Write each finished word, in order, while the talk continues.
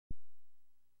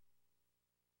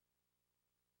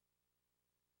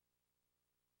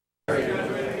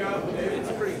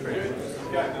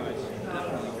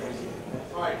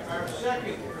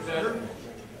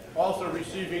Also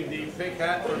receiving the pink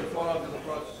hat for the Philadelphia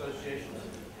Lacrosse Association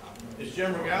is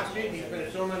Jim Rogalski. He's been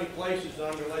in so many places, and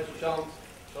I'm going to let you tell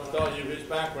you his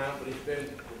background, but he's been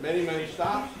many, many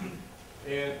stops.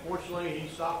 And fortunately, he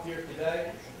stopped here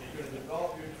today. He's going to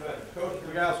develop your defense. Coach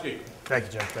Rogalski. Thank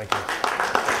you, Jim. Thank you.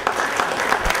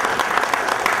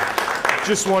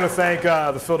 Just want to thank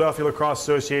the Philadelphia Lacrosse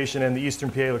Association and the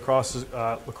Eastern PA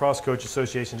Lacrosse Coach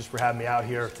Association just for having me out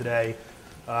here today.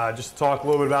 Just to talk a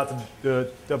little bit about the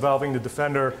developing the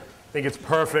defender. I think it's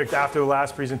perfect after the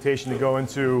last presentation to go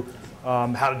into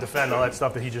how to defend, all that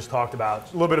stuff that he just talked about.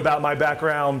 A little bit about my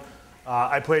background.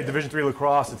 I played Division III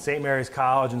lacrosse at St. Mary's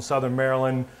College in Southern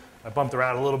Maryland. I bumped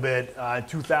around a little bit. In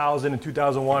 2000 and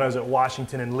 2001, I was at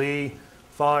Washington and Lee.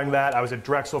 Following that, I was at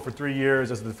Drexel for 3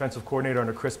 years as the defensive coordinator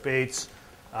under Chris Bates.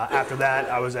 After that,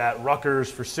 I was at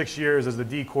Rutgers for 6 years as the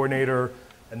D coordinator,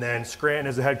 and then Scranton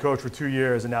as the head coach for 2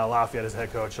 years, and now Lafayette as the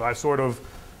head coach. So I've sort of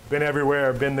been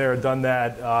everywhere, been there, done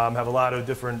that, have a lot of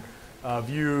different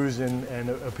views and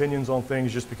opinions on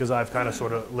things just because I've kind of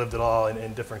sort of lived it all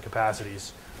in different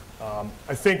capacities.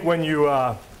 I think when you,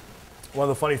 one of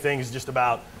the funny things just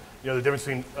about the difference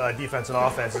between defense and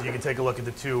offense is you can take a look at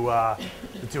the two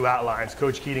outlines,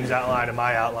 Coach Keating's outline and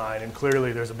my outline, and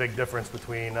clearly there's a big difference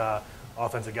between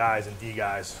offensive guys and D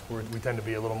guys. We tend to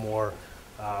be a little more,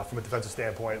 from a defensive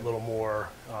standpoint, a little more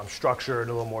structured,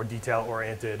 a little more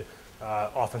detail-oriented.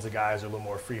 Offensive guys are a little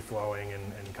more free-flowing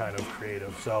and kind of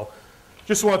creative. So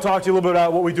just want to talk to you a little bit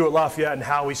about what we do at Lafayette and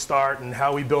how we start and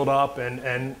how we build up.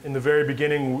 And in the very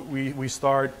beginning, we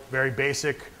start very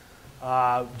basic,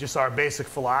 just our basic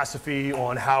philosophy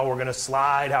on how we're going to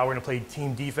slide, how we're going to play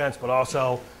team defense, but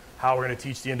also how we're going to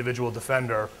teach the individual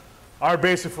defender. Our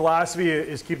basic philosophy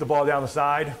is keep the ball down the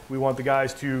side. We want the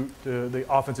guys the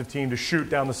offensive team to shoot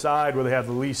down the side where they have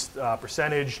the least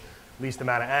percentage, least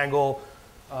amount of angle.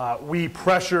 We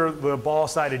pressure the ball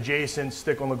side adjacent,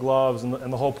 stick on the gloves,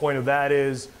 and the whole point of that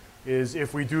is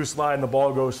if we do slide and the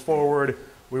ball goes forward,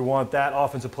 we want that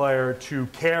offensive player to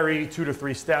carry 2 to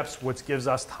 3 steps, which gives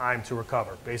us time to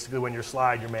recover. Basically, when you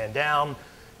slide your man down,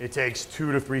 it takes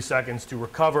 2 to 3 seconds to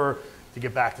recover to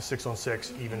get back to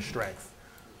 6-on-6 even strength.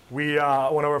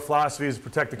 One of our philosophies is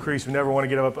protect the crease. We never want to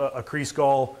give up a crease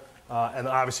goal, and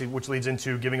obviously, which leads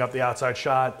into giving up the outside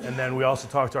shot. And then we also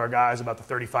talk to our guys about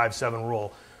the 35-7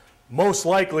 rule. Most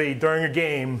likely, during a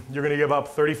game, you're going to give up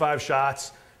 35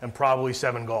 shots and probably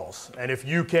 7 goals. And if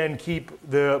you can keep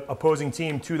the opposing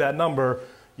team to that number,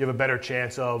 you have a better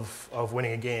chance of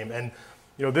winning a game. And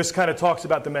this kind of talks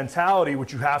about the mentality,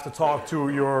 which you have to talk to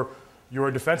your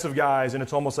defensive guys, and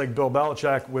it's almost like Bill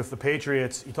Belichick with the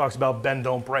Patriots. He talks about bend,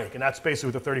 don't break, and that's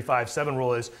basically what the 35-7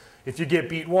 rule is. If you get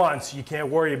beat once, you can't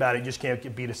worry about it. You just can't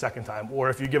get beat a second time. Or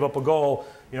if you give up a goal,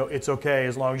 it's okay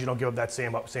as long as you don't give up that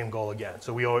same goal again.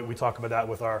 So we talk about that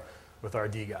with our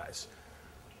D guys.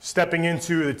 Stepping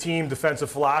into the team defensive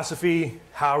philosophy,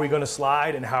 how are we going to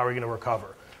slide and how are we going to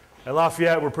recover? At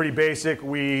Lafayette, we're pretty basic.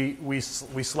 We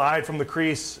slide from the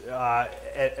crease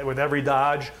with every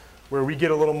dodge. Where we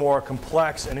get a little more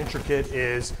complex and intricate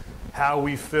is how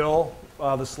we fill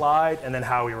the slide and then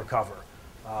how we recover.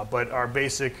 But our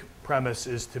basic premise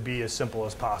is to be as simple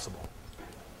as possible.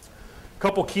 A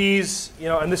couple keys,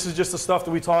 and this is just the stuff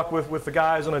that we talk with the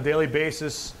guys on a daily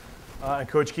basis. And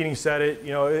Coach Keating said it,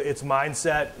 it's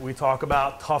mindset. We talk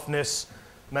about toughness,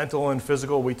 mental and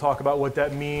physical. We talk about what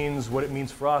that means, what it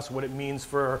means for us, what it means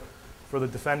for the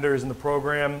defenders in the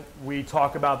program. We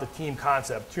talk about the team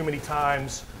concept. Too many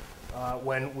times,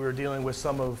 when we're dealing with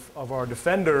some of our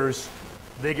defenders,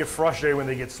 they get frustrated when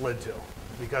they get slid to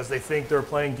because they think they're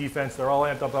playing defense. They're all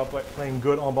amped up playing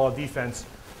good on-ball defense,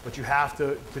 but you have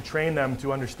to train them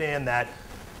to understand that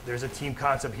there's a team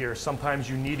concept here. Sometimes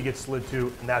you need to get slid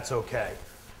to, and that's okay.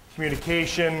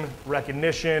 Communication,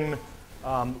 recognition,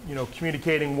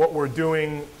 communicating what we're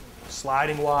doing,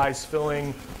 sliding-wise,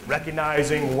 filling,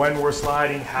 recognizing when we're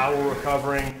sliding, how we're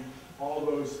recovering, all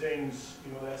those things.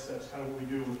 That's kind of what we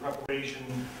do with preparation,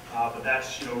 but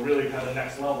that's really kind of the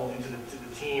next level into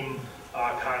the team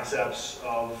concepts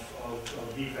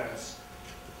of defense.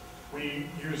 We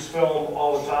use film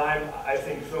all the time. I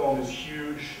think film is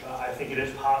huge. I think it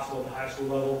is possible at the high school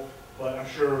level, but I'm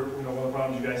sure one of the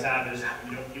problems you guys have is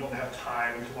you don't have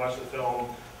time to watch the film.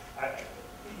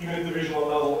 Even at the division I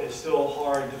level, it's still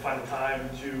hard to find the time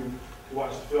to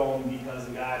watch the film because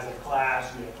the guys have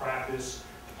class, we have practice.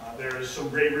 There's some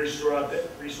great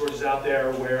resources out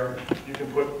there where you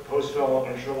can put post film up.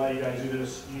 I'm sure a lot of you guys do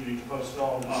this. You can post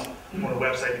film up on a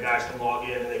website. The guys can log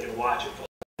in and they can watch it.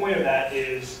 The point of that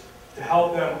is to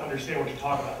help them understand what you're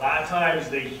talking about. A lot of times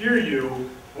they hear you,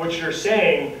 what you're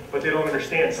saying, but they don't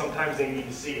understand. Sometimes they need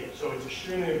to see it. So it's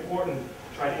extremely important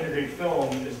to try to integrate film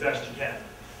as best you can.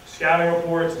 Scouting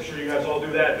reports, I'm sure you guys all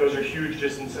do that. Those are huge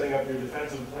just in setting up your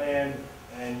defensive plan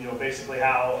and basically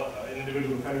how an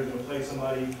individual defender is going to play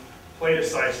somebody. Play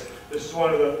decisive. This is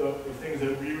one of the things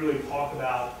that we really talk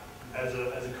about as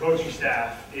a coaching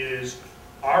staff is,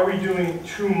 are we doing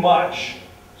too much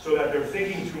so that they're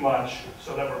thinking too much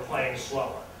so that we're playing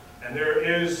slower? And there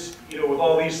is, with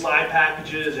all these slide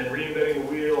packages and reinventing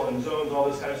the wheel and zones, all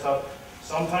this kind of stuff,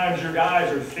 sometimes your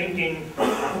guys are thinking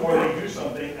before they do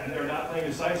something and they're not playing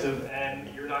decisive,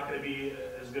 and you're not going to be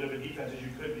as good of a defense as you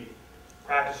could be.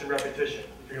 Practice and repetition.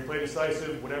 If you're going to play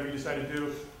decisive, whatever you decide to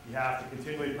do, you have to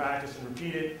continually practice and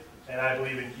repeat it, and I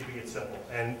believe in keeping it simple.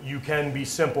 And you can be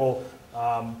simple,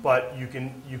 but you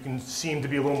can seem to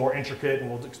be a little more intricate,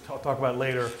 and we'll talk about it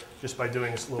later, just by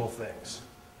doing little things.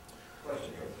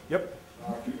 Question, Coach. Yep.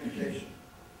 Communication.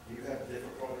 Do you have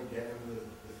difficulty getting the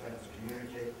defense to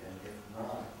communicate, and if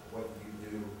not, what do you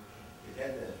do to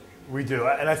get them to communicate? We do,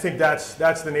 and I think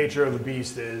that's the nature of the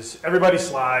beast. Is everybody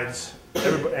slides,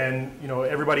 and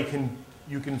everybody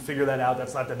you can figure that out.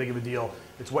 That's not that big of a deal.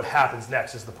 It's what happens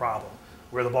next is the problem.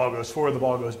 Where the ball goes forward, the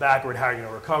ball goes backward. How are you going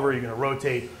to recover? You're going to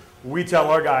rotate. We tell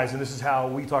our guys, and this is how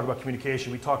we talk about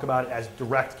communication. We talk about it as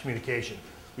direct communication.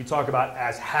 We talk about it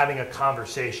as having a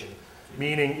conversation.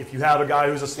 Meaning, if you have a guy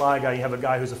who's a slide guy, you have a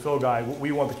guy who's a fill guy, what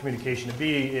we want the communication to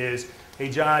be is,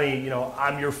 hey, Johnny,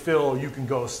 I'm your fill, you can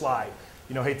go slide.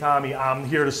 Hey, Tommy, I'm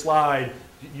here to slide,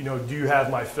 do you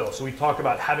have my fill? So we talk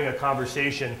about having a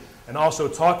conversation and also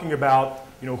talking about,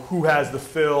 who has the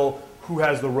fill, who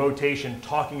has the rotation,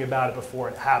 talking about it before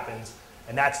it happens.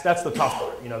 And that's the tough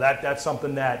part. That's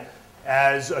something that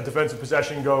as a defensive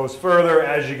possession goes further,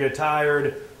 as you get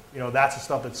tired, that's the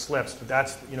stuff that slips. But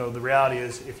that's, the reality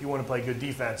is, if you want to play good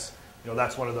defense,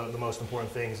 that's one of the most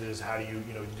important things is how do you,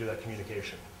 do that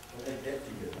communication. When they get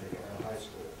to you, they go to high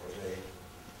school,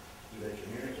 do they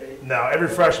communicate? No, every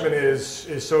freshman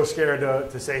is so scared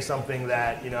to say something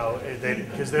that,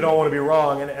 because they don't want to be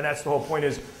wrong. And that's the whole point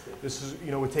is, this is,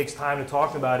 it takes time to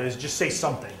talk about is just say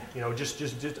something.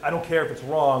 Just I don't care if it's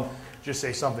wrong, just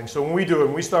say something. So when we do it,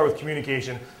 when we start with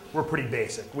communication, we're pretty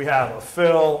basic. We have a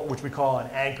fill, which we call an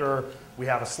anchor. We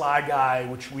have a slide guy,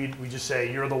 which we just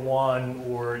say, you're the one,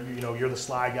 or you're the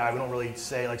slide guy. We don't really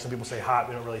say, like some people say hot,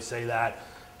 we don't really say that.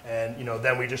 And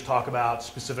then we just talk about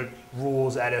specific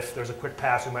rules that if there's a quick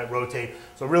pass, we might rotate.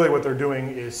 So really what they're doing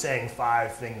is saying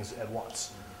 5 things at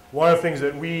once. One of the things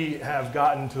that we have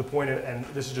gotten to the point, and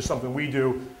this is just something we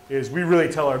do, is we really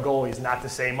tell our goalies not to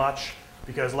say much,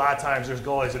 because a lot of times there's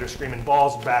goalies that are screaming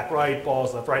balls back right,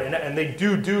 balls left right, and they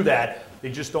do that.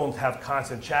 They just don't have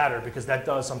constant chatter, because that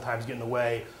does sometimes get in the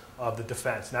way of the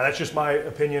defense. Now that's just my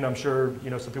opinion. I'm sure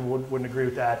some people wouldn't agree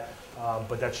with that,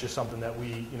 but that's just something that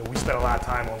we spend a lot of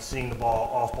time on seeing the ball,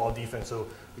 off-ball defense, so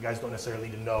the guys don't necessarily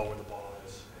need to know where the ball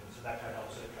is, and so that kind of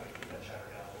helps it kind of keep that chatter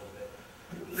down a little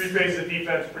bit. 3 phases of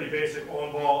defense, pretty basic: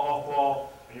 on ball, off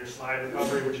ball, and your slide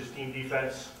recovery, which is team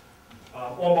defense.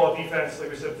 On-ball defense, like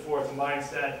we said before, it's a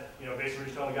mindset. Basically we're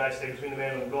just telling the guys stay between the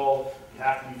man and the goal. You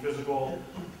have to be physical.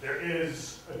 There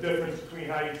is a difference between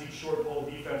how you teach short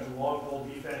pole defense and long pole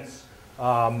defense.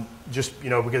 Just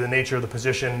because of the nature of the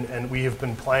position, and we have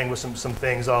been playing with some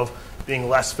things of being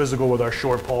less physical with our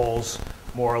short poles,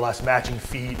 more or less matching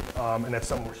feet, and that's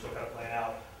something we're still kind of playing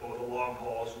out. But with the long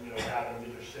poles, having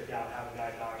them either stick out, have a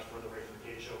guy dodge further away from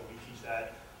the cage, so we teach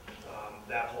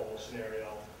that whole scenario.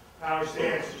 Power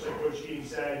stance, just like Coach Keating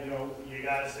said, you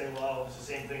got to stay low. It's the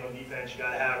same thing on defense. You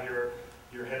got to have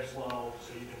your hips low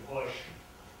so you can push.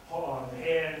 On the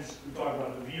hands, we talk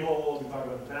about the V hold, we talk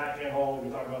about the backhand hold,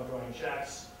 we talk about throwing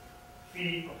checks.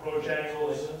 Feet, approach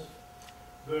angles.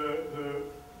 The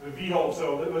V hold.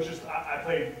 So let's just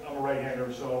I'm a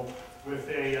right-hander, so with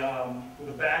a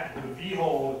V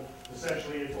hold,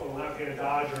 essentially it's on the left-handed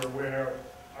dodger where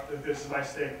this is my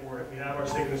stick, where we have our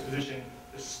stick in this position.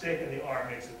 The stick and the arm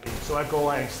makes it V. So at goal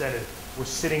line extended, we're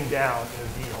sitting down in a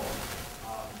V hold.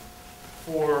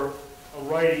 For a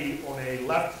righty on a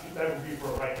left, that would be for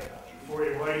a right-hand dodger. For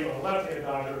a righty on a left-handed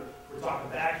dodger, we're talking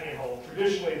backhand hold.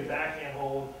 Traditionally, the backhand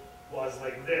hold was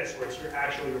like this, where it's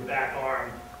actually your back arm.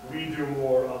 We do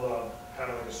more of a kind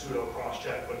of like a pseudo cross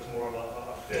check, but it's more of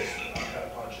a fist kind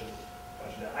of punch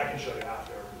and down. I can show you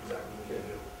after exactly what we can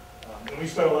do. And we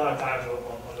spend a lot of time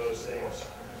on those things.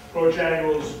 Approach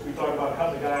angles, we talk about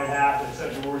cutting the guy in half, and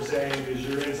essentially what we're saying is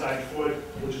your inside foot,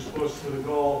 which is closest to the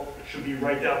goal, should be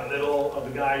right down the middle of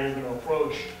the guy you're going to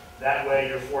approach. That way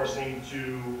you're forcing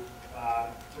to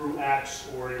through X,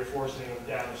 or you're forcing them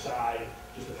down the side,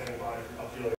 just depending on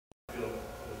if you feel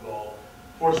the goal.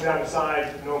 Forcing down the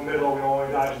side, no middle, we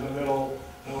only dodge in the middle,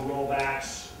 no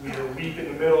rollbacks. We are weak in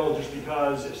the middle just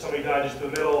because if somebody dodges to the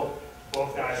middle,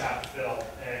 both guys have to fill,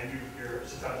 and you're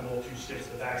susceptible to sticks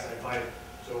to the backside bite.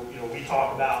 So, we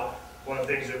talk about one of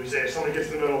the things that we say, if somebody gets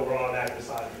in the middle, we're automatically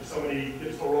deciding. If somebody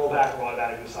gets to roll back, we're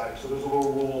automatically deciding. So those are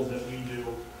little rules that we do.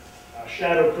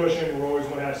 Shadow cushion, we always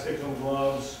want to have sticks on the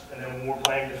gloves, and then when we're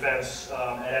playing defense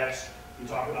at X, we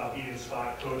talk about heating the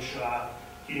spot. Coach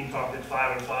Keating talked at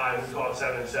 5-and-5, we call it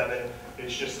 7-and-7.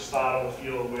 It's just a spot on the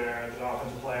field where the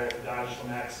offensive player who dodges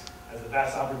from X has the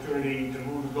best opportunity to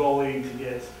move the goalie to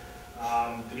get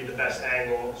the best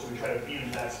angle. So we try to beat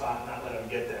him to that spot and not let him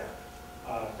get there.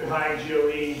 Behind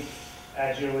GLE,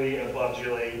 at GLE, and above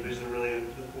GLE, these are really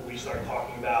what we start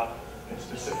talking about in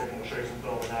specific, and we'll show you some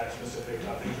film on that specific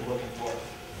things we're looking for.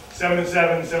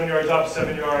 7-and-7, 7 yards up,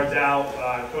 7 yards out.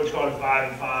 Coach called it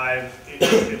 5-and-5.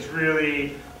 It's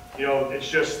really, it's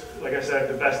just, like I said,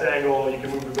 the best angle. You can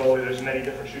move the goalie. There's many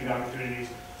different shooting opportunities.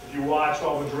 If you watched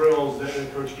all the drills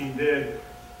that Coach Keane did,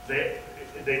 they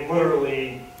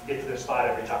literally get to this spot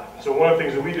every time. So one of the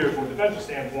things that we do from a defensive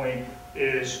standpoint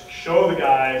is show the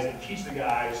guys and teach the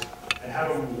guys and have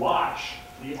them watch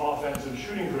the offensive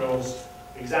shooting drills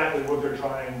exactly what they're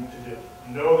trying to do.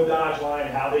 Know the dodge line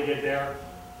and how they get there.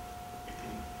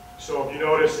 So if you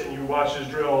notice and you watch his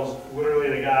drills, literally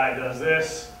the guy does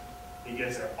this, he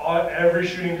gets there. Every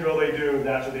shooting drill they do,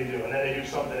 that's what they do. And then they do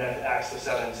something that acts to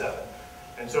 7-and-7.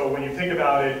 And so when you think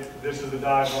about it, this is the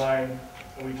dodge line.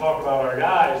 When we talk about our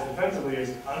guys defensively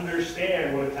is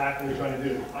understand what attacking they're trying to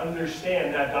do.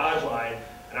 Understand that dodge line.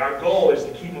 And our goal is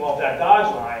to keep them off that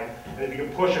dodge line. And if you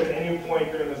can push them at any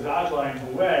point during this dodge line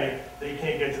away, they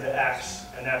can't get to the X,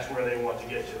 and that's where they want to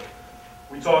get to.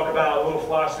 We talk about a little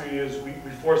philosophy is we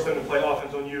force them to play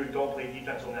offense on you, don't play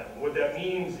defense on them. What that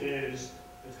means is,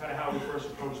 it's kind of how we first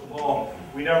approach the ball.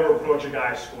 We never approach a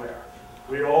guy square.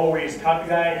 We always cut the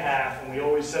guy in half, and we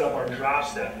always set up our drop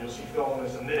step. And you'll see Phil in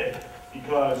this in a minute,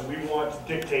 because we want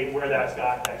to dictate where that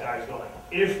guy's going.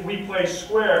 If we play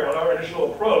square on our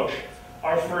initial approach,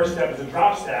 our first step is a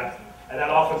drop step, and that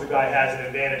offensive guy has an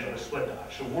advantage on the split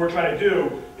dodge. So what we're trying to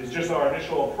do is just our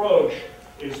initial approach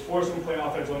is force him to play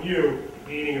offense on you,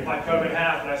 meaning if I cut him in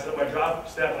half and I set up my drop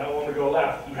step and I want him to go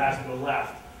left, he has to go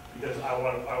left because I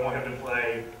want him to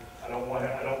play. I don't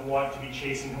want to be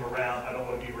chasing him around. I don't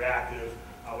want to be reactive.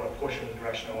 I want to push him in the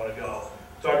direction I want to go.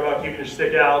 Talk about keeping your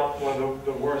stick out. One of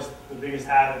the biggest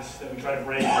habits that we try to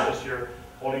break is just you're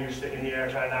holding your stick in the air,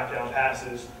 trying to knock down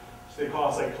passes. Stick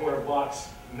costs like $200.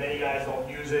 Many guys don't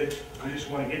use it. We just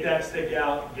want to get that stick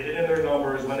out, get it in their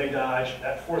numbers when they dodge.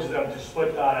 That forces them to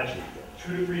split dodge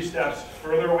 2 to 3 steps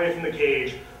further away from the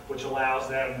cage, which allows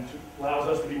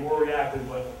us to be more reactive,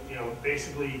 but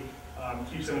basically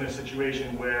keeps them in a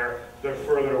situation where they're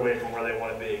further away from where they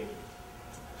want to be.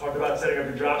 Talked about setting up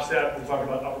your drop step. We talked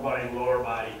about upper body and lower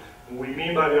body. What we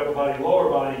mean by the upper body and lower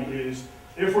body is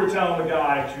if we're telling the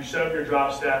guy to set up your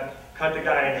drop step, cut the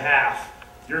guy in half,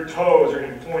 your toes are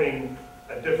going to be pointing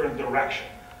a different direction.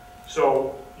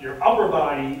 So your upper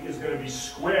body is going to be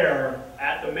square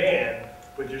at the man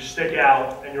with your stick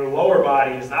out, and your lower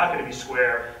body is not going to be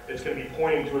square. It's going to be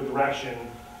pointing to a direction,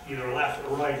 either left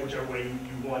or right, whichever way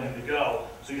you want him to go.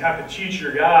 So you have to teach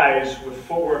your guys with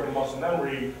footwork and muscle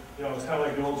memory. It's kind of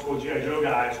like the old school G.I. Joe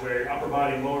guys where your upper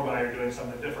body and lower body are doing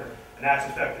something different, and that's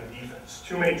effective defense.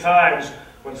 Too many times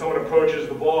when someone approaches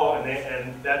the ball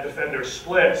and that defender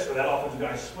splits, or that offensive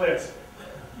guy splits,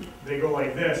 they go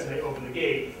like this and they open the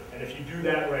gate. And if you do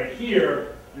that right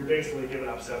here, you're basically giving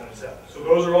up 7-7. So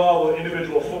those are all the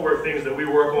individual footwork things that we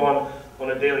work on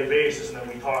a daily basis and that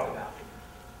we talk about.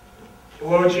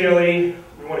 Below GLE,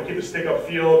 we want to keep the stick up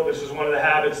field. This is one of the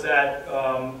habits that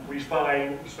we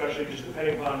find, especially just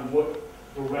depending upon what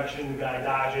direction the guy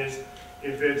dodges.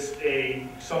 If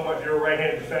you're a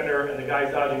right-handed defender and the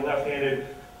guy's dodging left-handed,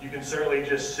 you can certainly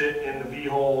just sit in the V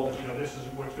hold. This is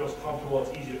what feels comfortable.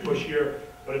 It's easy to push here.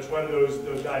 But it's when those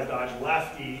guys dodge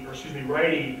righty,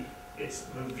 it's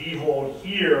the V hold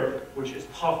here, which is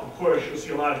tough to push. You'll see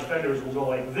a lot of defenders will go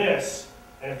like this,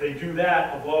 and if they do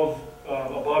that above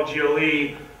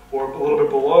GLE or a little bit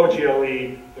below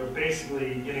GLE, they're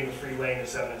basically getting a free lane to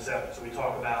 7-7. So we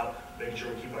talk about making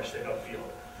sure we keep our stick up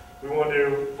field. We want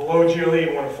to, below GLE,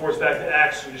 we want to force back to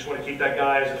X. We just want to keep that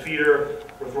guy as a feeder.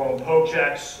 We're throwing poke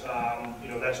checks.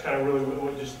 That's kind of really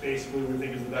what just basically we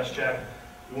think is the best check.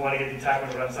 We want to get the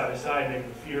attacker to run side to side, make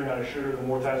the feeder, not a shooter. The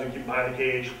more times we keep behind the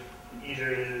cage, the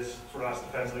easier it is for us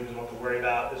defensively because we don't have to worry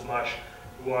about as much.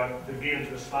 We want to beat him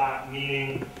to the spot,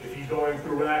 meaning if he's going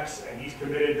through X and he's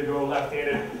committed to go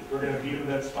left-handed, we're going to beat him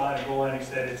to that spot and goal line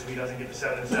extended so he doesn't get the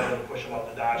 7-7 and push him up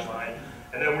the dodge line.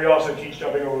 And then we also teach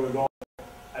jumping over the goal.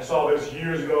 I saw this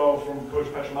years ago from Coach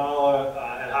Petramala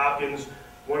at Hopkins.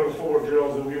 One of the footwork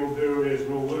drills that we will do is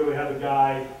we'll literally have the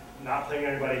guy not playing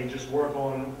anybody, just work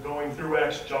on going through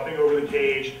X, jumping over the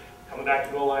cage, coming back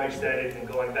to goal line extended, and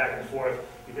going back and forth,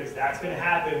 because that's going to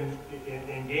happen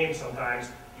in games sometimes.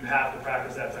 You have to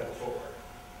practice that type of footwork.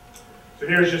 So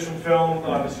here's just some film.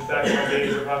 This is back in my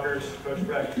days of Huckers, Coach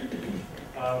Breck.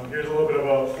 Here's a little bit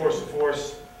of a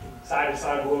force-to-force,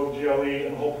 side-to-side below GLE,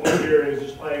 and the whole point here is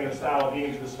just playing the style of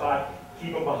being to the spot,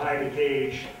 keep him behind the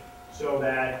cage so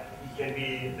that he can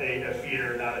be a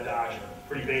feeder, not a dodger.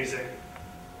 Pretty basic.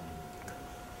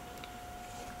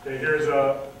 Okay, here's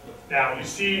a, now you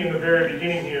see in the very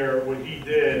beginning here what he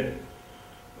did.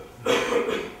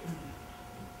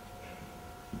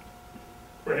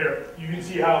 Right here, you can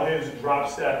see how his drop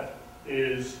step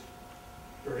is,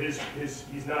 or he's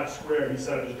not square, he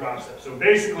set up his drop step. So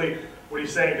basically, what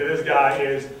he's saying to this guy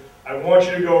is, I want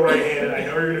you to go right-handed, I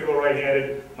know you're gonna go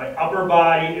right-handed, my upper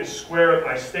body is square with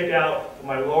my stick out, and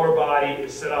my lower body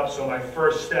is set up so my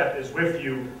first step is with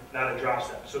you, not a drop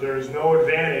step. So there is no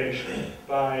advantage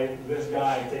by this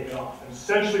guy taking off. And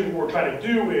essentially what we're trying to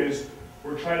do is,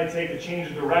 we're trying to take the change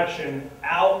of direction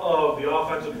out of the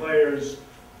offensive player's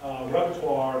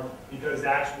repertoire, because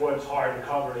that's what's hard to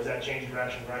cover, is that change of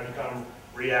direction, where I become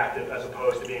reactive as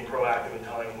opposed to being proactive and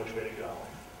telling him which way to go.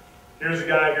 Here's a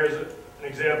guy, here's an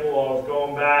example of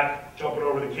going back, jumping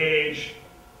over the cage,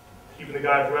 keeping the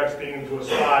guy through X, beating him to a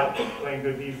spot, playing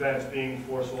good defense, being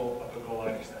forceful up the goal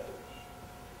line extended.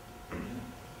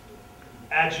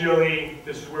 At GLE,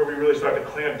 this is where we really start to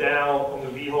clamp down on the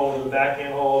V hold or the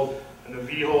backhand hold, and the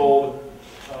V hold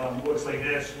looks like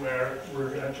this, where we're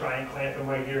going to try and clamp him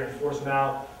right here and force him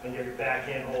out, and you have your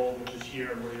backhand hold, which is here,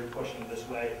 where you're pushing him this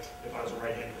way if I was a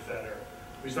right-handed defender.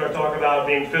 We start talking about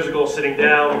being physical, sitting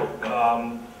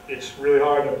down. It's really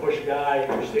hard to push a guy if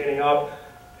you're standing up.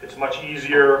 It's much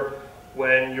easier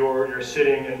when you're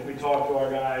sitting, and we talk to our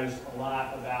guys a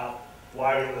lot about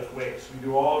why we lift weights. We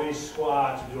do all these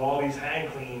squats, we do all these hang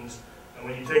cleans, and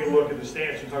when you take a look at the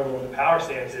stance, you talk about what the power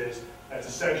stance is, that's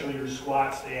essentially your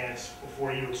squat stance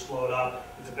before you explode up.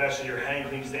 It's the best of your hang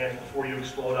clean stance before you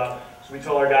explode up. So we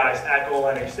tell our guys at goal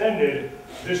line extended,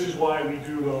 this is why we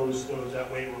do that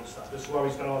weight room stuff. This is why we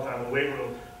spend all the time in the weight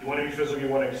room. You want to be physical, you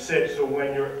want to sit, so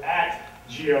when you're at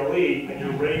GLE and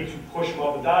you're ready to push them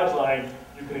off the dodge line,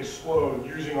 you can explode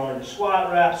using all your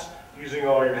squat reps, using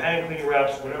all your hang clean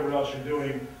reps, whatever else you're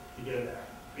doing to get in there.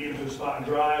 Beat them to the spot and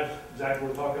drive, exactly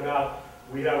what we're talking about.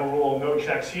 We have a rule of no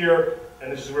checks here,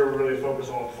 and this is where we really focus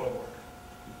on footwork.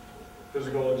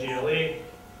 Physical at GLE.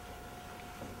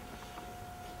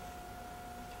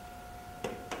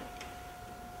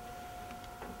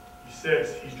 He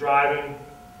sits, he's driving.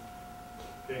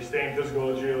 Okay, staying physical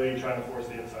at GLE, trying to force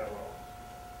the inside roll.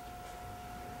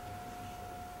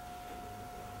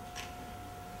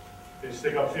 Okay,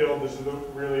 stick up field, this is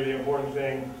really the important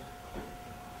thing.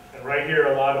 And right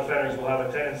here, a lot of defenders will have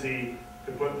a tendency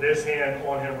to put this hand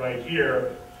on him right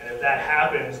here, and if that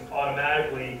happens,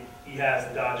 automatically he has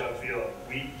to dodge upfield.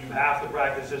 You have to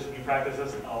practice this. We practice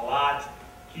this a lot,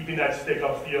 keeping that stick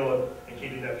upfield and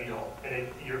keeping that V hold. And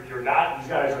you're not; these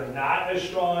guys are not as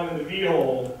strong in the V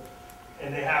hold,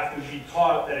 and they have to be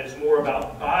taught that it's more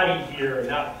about body here,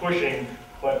 not pushing,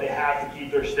 but they have to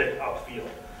keep their stick upfield.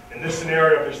 In this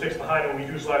scenario, if their stick's behind and we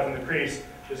do slide from the crease,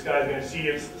 this guy's going to see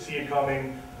it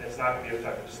coming, and it's not going to be an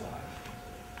effective slide.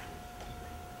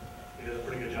 He does a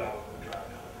pretty good job of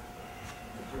driving out.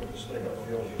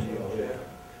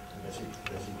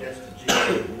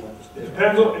 It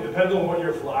depends on what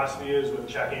your philosophy is with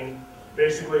checking.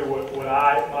 Basically,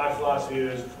 my philosophy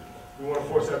is we want to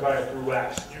force everybody through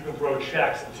X. You can throw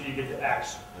checks until you get to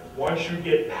X. Once you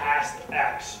get past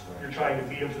X, you're trying to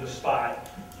beat them to the spot.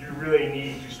 You really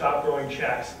need to stop throwing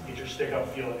checks, get your stick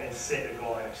upfield, and sit at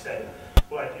goal line extended.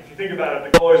 But if you think about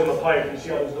it, the goalie's on the pipe. You see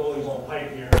how this goalie's on the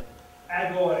pipe here.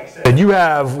 At goal line extended, you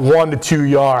have 1 to 2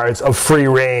 yards of free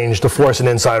range to force an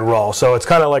inside roll. So it's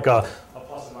kind of like a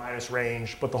plus and minus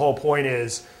range. But the whole point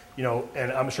is,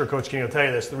 and I'm sure Coach King will tell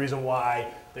you this, the reason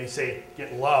why they say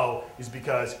get low is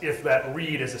because if that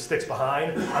read is the sticks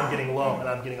behind, I'm getting low and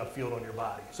I'm getting upfield on your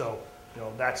body. So,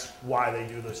 that's why they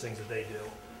do those things that they do.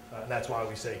 And that's why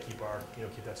we say keep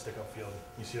that stick upfield.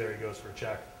 You see there he goes for a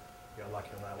check. You got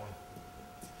lucky on that one.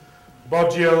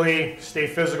 Above GLE, stay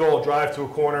physical, drive to a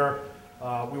corner.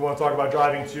 We want to talk about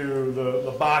driving to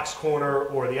the box corner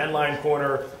or the end line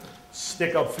corner.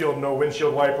 Stick upfield, no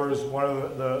windshield wipers. One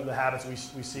of the habits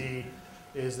we see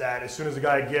is that as soon as the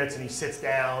guy gets and he sits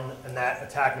down and that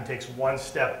attackman takes one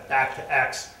step back to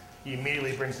X, he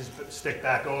immediately brings his stick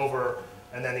back over,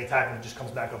 and then the attackman just comes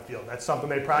back upfield. That's something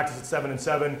they practice at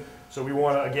 7-7. So we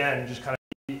want to, again, just kind of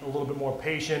be a little bit more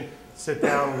patient, sit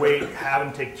down, wait, have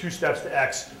him take 2 steps to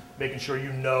X, making sure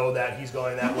you know that he's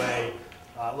going that way.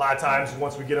 A lot of times,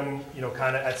 once we get them,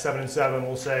 kind of at 7 and 7,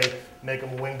 we'll say make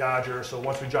them a wing dodger. So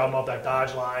once we drop them off that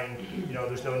dodge line,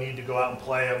 there's no need to go out and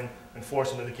play them and force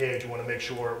them to the cage. We want to make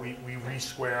sure we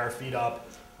re-square our feet up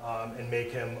and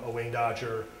make him a wing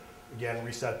dodger. Again,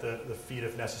 reset the feet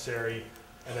if necessary.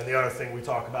 And then the other thing we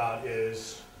talk about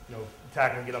is,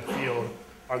 tackling get upfield.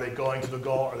 Are they going to the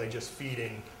goal? Or are they just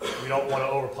feeding? We don't want to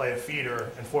overplay a feeder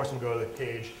and force them to go to the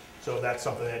cage. So that's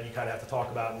something that you kind of have to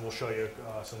talk about, and we'll show you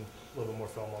a little bit more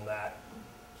film on that.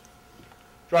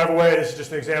 Drive away, this is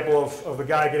just an example of the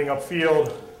guy getting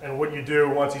upfield and what you do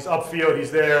once he's upfield, he's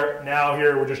there. Now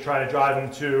here we're just trying to drive him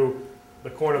to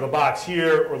the corner of the box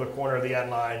here or the corner of the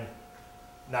end line,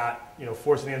 not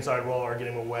forcing the inside roll or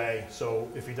getting him away. So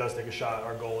if he does take a shot,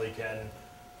 our goalie can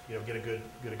get a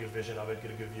good vision of it,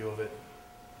 get a good view of it.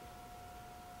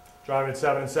 Driving at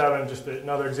 7 and 7, just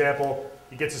another example.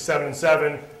 He gets a 7 and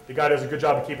 7. The guy does a good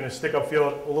job of keeping his stick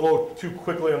upfield, a little too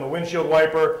quickly on the windshield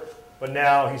wiper, but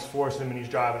now he's forcing him and he's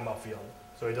driving him upfield.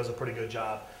 So he does a pretty good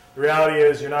job. The reality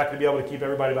is you're not going to be able to keep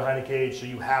everybody behind the cage, so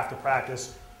you have to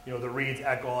practice the reads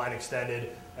at goal line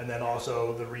extended and then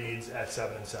also the reads at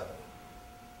 7 and 7.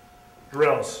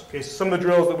 Drills. Okay, so some of the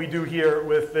drills that we do here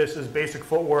with this is basic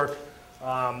footwork.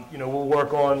 We'll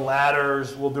work on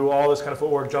ladders, we'll do all this kind of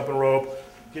footwork, jumping rope,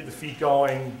 get the feet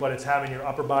going, but it's having your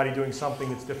upper body doing something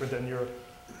that's different than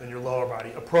your lower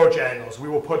body. Approach angles. We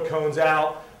will put cones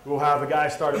out. We'll have the guy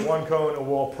start at one cone and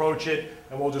we'll approach it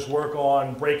and we'll just work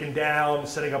on breaking down,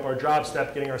 setting up our drop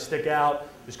step, getting our stick out,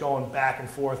 just going back and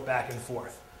forth, back and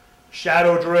forth.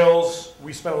 Shadow drills.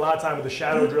 We spend a lot of time with the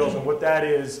shadow drills, and what that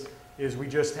is we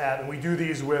just have, and we do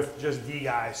these with just D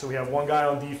guys. So we have one guy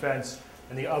on defense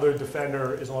and the other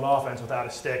defender is on offense without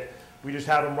a stick. We just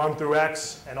have him run through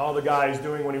X, and all the guy is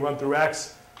doing when he runs through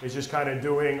X is just kind of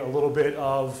doing a little bit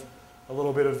of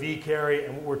V carry,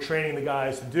 and what we're training the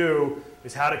guys to do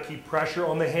is how to keep pressure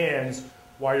on the hands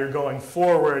while you're going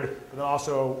forward, but then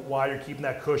also while you're keeping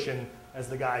that cushion as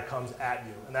the guy comes at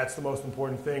you. And that's the most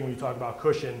important thing when you talk about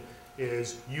cushion,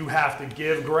 is you have to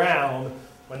give ground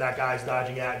when that guy's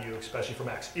dodging at you, especially from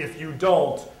X. If you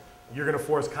don't, you're going to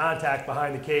force contact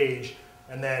behind the cage,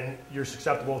 and then you're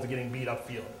susceptible to getting beat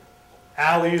upfield.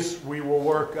 Alleys, we will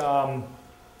work,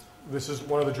 this is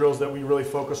one of the drills that we really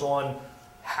focus on,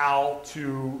 how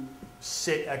to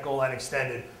sit at goal line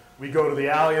extended. We go to the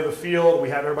alley of the field, we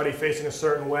have everybody facing a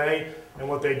certain way, and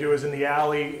what they do is in the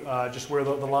alley, just where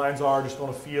the lines are, just on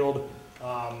a field,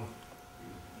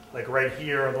 like right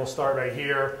here, they'll start right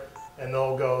here, and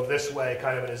they'll go this way,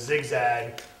 kind of in a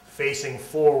zigzag, facing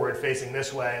forward, facing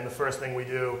this way, and the first thing we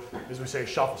do is we say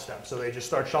shuffle step. So they just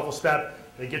start shuffle step,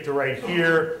 they get to right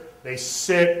here, they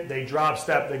sit, they drop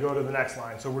step, they go to the next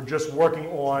line. So we're just working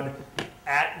on,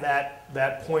 at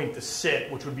that point to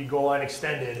sit, which would be goal line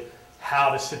extended, how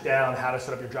to sit down, how to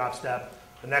set up your drop step.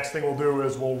 The next thing we'll do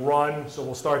is we'll run, so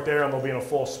we'll start there and they'll be in a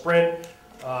full sprint,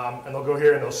 and they'll go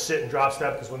here and they'll sit and drop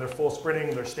step, because when they're full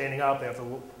sprinting, they're standing up, they have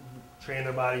to train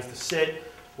their bodies to sit.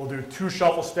 We'll do 2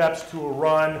 shuffle steps to a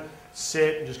run,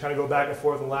 sit, and just kind of go back and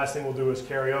forth, and the last thing we'll do is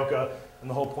karaoke. And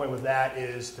the whole point with that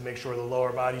is to make sure the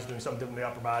lower body is doing something different than the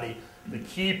upper body. The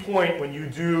key point when you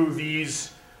do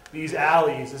these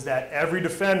alleys is that every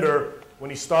defender,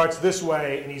 when he starts this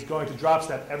way and he's going to drop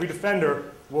step, every defender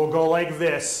will go like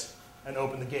this and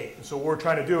open the gate. And so what we're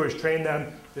trying to do is train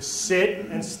them to sit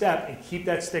and step and keep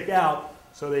that stick out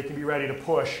so they can be ready to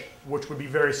push, which would be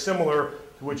very similar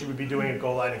to what you would be doing at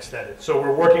goal line extended. So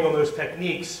we're working on those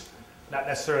techniques, not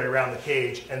necessarily around the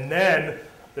cage. And then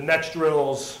the next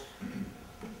drills,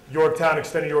 Yorktown,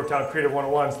 Extended Yorktown, Creative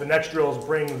 101s, the next drills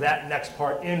bring that next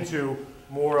part into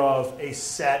more of a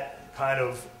set kind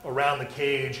of around the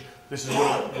cage. This is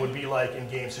what it would be like in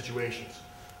game situations.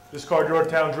 This card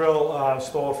Yorktown drill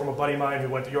stole from a buddy of mine who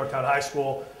went to Yorktown High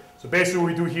School. So basically what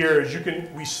we do here is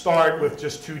we start with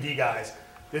just 2 D guys.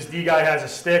 This D guy has a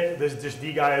stick, this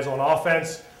D guy is on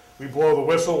offense. We blow the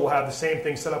whistle, we'll have the same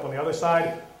thing set up on the other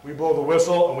side. We blow the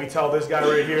whistle and we tell this guy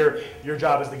right here, your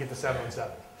job is to get to 7 and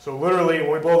 7. So literally,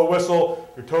 when we blow the whistle,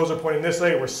 your toes are pointing this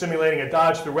way. We're simulating a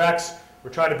dodge through X.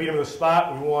 We're trying to beat him to the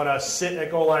spot. We want to sit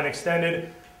at goal line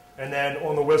extended. And then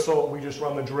on the whistle, we just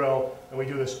run the drill. And we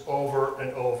do this over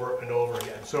and over and over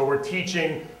again. So we're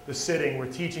teaching the sitting.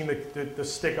 We're teaching the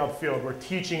stick upfield. We're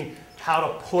teaching how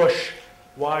to push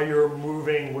while you're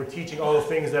moving. We're teaching all the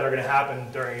things that are going to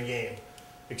happen during a game.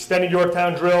 Extended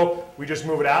Yorktown drill, we just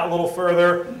move it out a little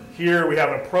further. Here we have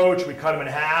an approach. We cut him in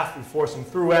half. We force him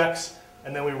through X.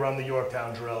 And then we run the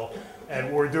Yorktown drill. And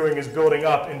what we're doing is building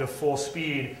up into full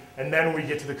speed. And then when we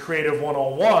get to the creative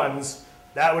one-on-ones,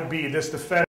 that would be this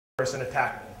defender versus an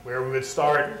attackman, where we would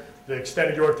start the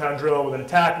extended Yorktown drill with an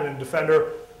attackman and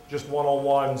defender, just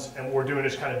one-on-ones, and what we're doing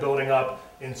is kind of building up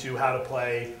into how to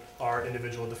play our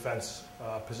individual defense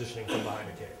positioning from behind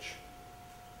the cage.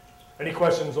 Any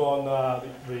questions on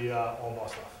the on-ball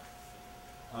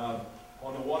stuff?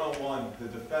 On the one-on-one, the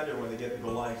defender, when they get the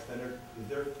goal line extender, is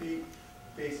their feet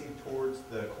facing towards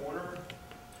the corner?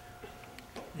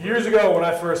 Years ago, when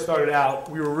I first started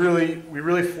out, we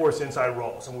really forced inside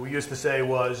rolls, and what we used to say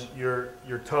was your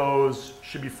toes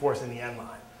should be forced in the end line.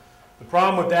 The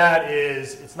problem with that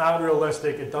is it's not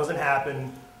realistic. It doesn't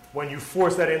happen. When you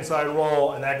force that inside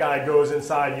roll and that guy goes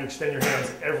inside, you extend your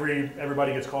hands.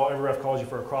 Everybody gets called. Every ref calls you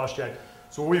for a cross check.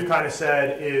 So what we've kind of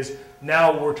said is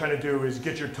now what we're trying to do is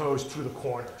get your toes to the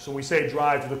corner. So when we say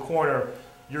drive to the corner,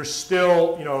 you're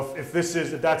still, if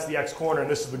that's the X corner and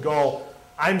this is the goal,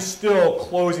 I'm still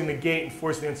closing the gate and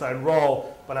forcing the inside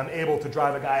roll, but I'm able to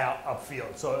drive a guy out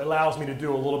upfield. So it allows me to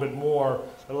do a little bit more.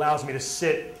 It allows me to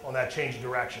sit on that change of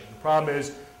direction. The problem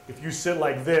is if you sit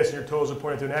like this and your toes are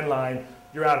pointed to an end line,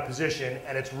 you're out of position,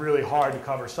 and it's really hard to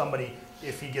cover somebody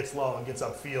if he gets low and gets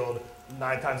upfield.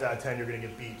 9 times out of 10, you're going to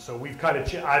get beat. So I've kind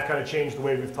of changed the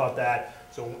way we've taught that.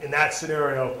 So in that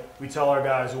scenario, we tell our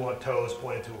guys who want toes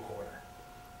pointed to a corner.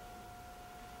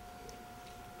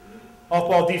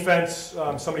 Off-ball defense,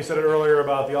 somebody said it earlier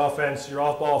about the offense. You're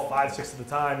off-ball 5/6 of the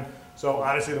time. So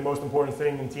honestly, the most important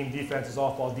thing in team defense is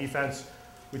off-ball defense.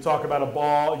 We talk about a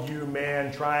ball, you,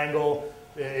 man, triangle.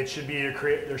 There should be a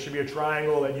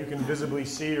triangle that you can visibly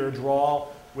see or draw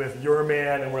with your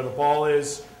man and where the ball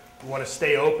is. You want to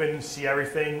stay open, see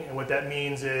everything, and what that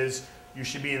means is you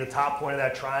should be at the top point of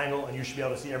that triangle and you should be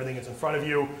able to see everything that's in front of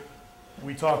you.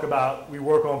 We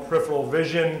work on peripheral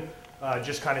vision,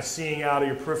 just kind of seeing out of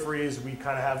your peripheries. We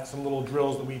kind of have some little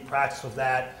drills that we practice with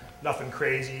that. Nothing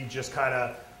crazy, just kind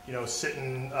of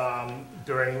sitting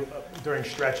during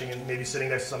stretching and maybe sitting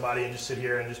next to somebody and just sit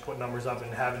here and just put numbers up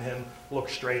and having him look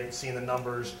straight and seeing the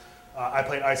numbers. I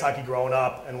played ice hockey growing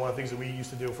up, and one of the things that we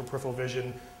used to do for peripheral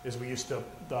vision is we used to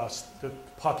the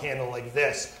puck handle like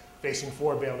this, facing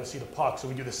forward, be able to see the puck. So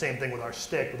we do the same thing with our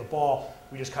stick, with the ball.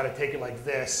 We just kind of take it like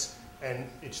this, and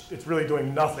it's really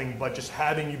doing nothing but just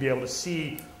having you be able to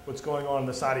see what's going on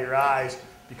the side of your eyes.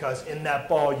 Because in that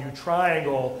ball, you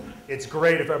triangle, it's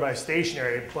great if everybody's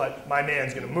stationary, but my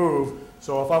man's going to move.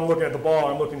 So if I'm looking at the ball,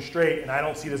 I'm looking straight, and I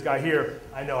don't see this guy here,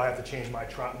 I know I have to change my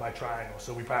triangle.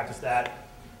 So we practice that.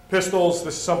 Pistols,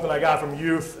 this is something I got from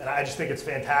youth, and I just think it's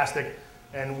fantastic.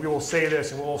 And we will say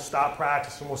this, and we'll stop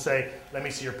practice, and we'll say, let me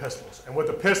see your pistols. And what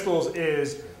the pistols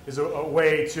is a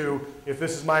way to, if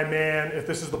this is my man, if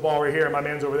this is the ball right here, and my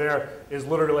man's over there, is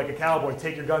literally like a cowboy.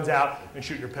 Take your guns out and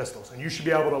shoot your pistols. And you should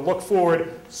be able to look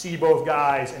forward, see both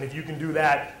guys, and if you can do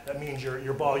that, that means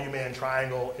your ball, you man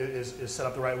triangle is set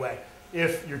up the right way.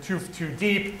 If you're too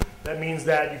deep, that means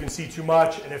that you can see too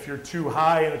much, and if you're too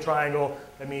high in the triangle,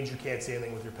 that means you can't see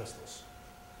anything with your pistols.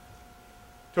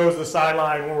 Toes to the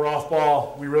sideline. When we're off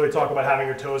ball, we really talk about having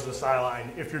your toes to the sideline.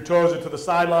 If your toes are to the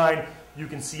sideline, you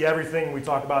can see everything. We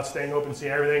talk about staying open,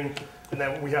 seeing everything. And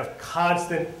then we have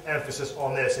constant emphasis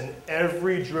on this in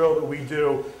every drill that we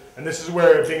do. And this is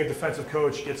where being a defensive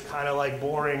coach gets kind of like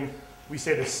boring. We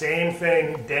say the same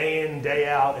thing day in, day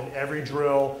out in every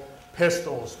drill.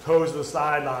 Pistols, toes to the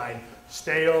sideline,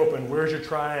 stay open, where's your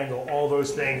triangle, all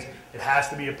those things. It has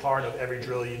to be a part of every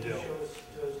drill you do.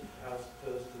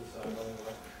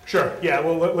 Sure. Yeah.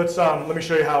 Well, let me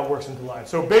show you how it works into the line.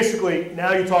 So basically,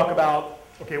 now you talk about,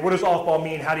 okay, what does off ball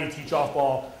mean? How do you teach off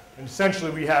ball? And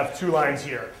essentially, we have 2 lines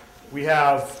here. We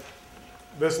have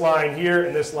this line here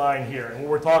and this line here. And what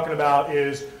we're talking about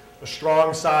is a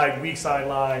strong side, weak side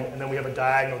line, and then we have a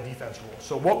diagonal defense rule.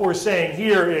 So what we're saying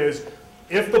here is,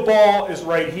 if the ball is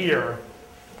right here,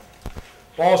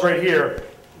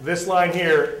 this line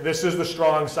here, this is the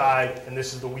strong side, and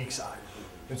this is the weak side.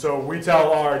 And so we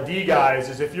tell our D guys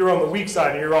is if you're on the weak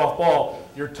side and you're off ball,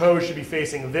 your toes should be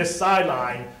facing this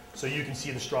sideline so you can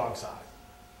see the strong side.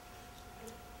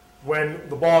 When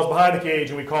the ball is behind the cage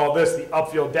and we call this the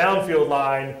upfield downfield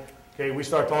line, okay, we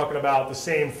start talking about the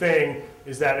same thing,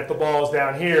 is that if the ball is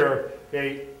down here,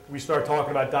 okay, we start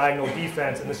talking about diagonal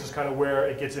defense, and this is kind of where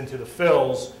it gets into the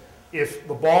fills. If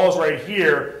the ball is right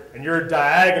here and you're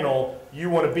diagonal, you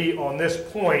want to be on this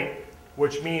point,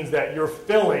 which means that you're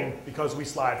filling because we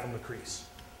slide from the crease.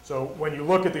 So when you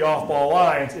look at the off-ball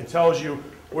lines, it tells you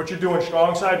what you're doing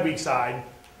strong side, weak side,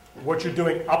 what you're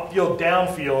doing upfield,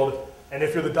 downfield, and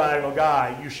if you're the diagonal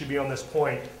guy, you should be on this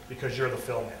point because you're the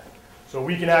fill man. So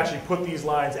we can actually put these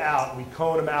lines out, we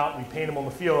cone them out, we paint them on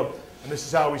the field, and this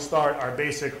is how we start our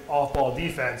basic off-ball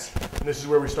defense. And this is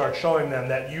where we start showing them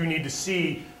that you need to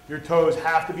see your toes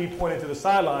have to be pointed to the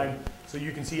sideline so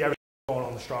you can see everything going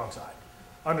on the strong side.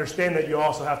 understand that you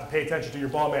also have to pay attention to your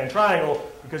ball man triangle,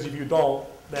 because if you don't,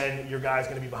 then your guy's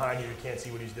going to be behind you. You can't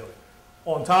see what he's doing.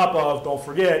 On top of, don't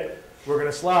forget, we're going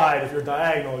to slide. If you're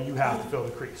diagonal, you have to fill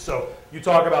the crease. So you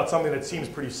talk about something that seems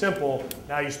pretty simple.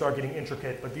 Now you start getting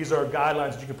intricate. But these are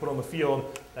guidelines that you can put on the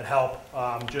field that help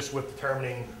just with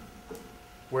determining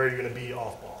where you're going to be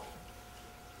off ball.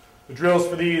 The drills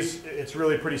for these, it's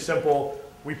really pretty simple.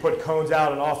 We put cones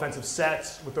out in offensive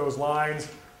sets with those lines,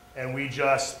 and we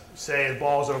just say the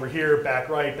ball's over here, back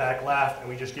right, back left, and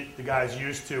we just get the guys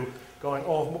used to going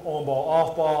on ball,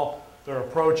 off ball, their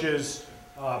approaches,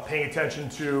 paying attention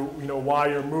to why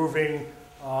you're moving,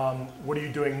 what are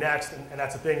you doing next, and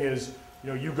that's the thing is,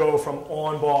 you go from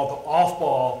on ball to off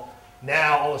ball.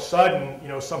 Now all of a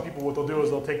sudden, some people, what they'll do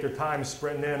is they'll take their time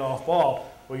sprinting in off ball.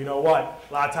 Well, you know what?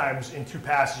 A lot of times in 2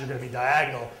 passes you're going to be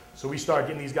diagonal. So we start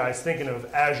getting these guys thinking of,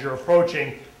 as you're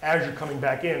approaching, as you're coming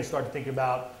back in, start to think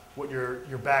about what your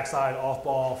backside off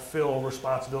ball fill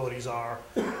responsibilities are.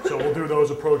 So we'll do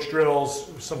those approach drills.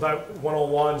 Sometimes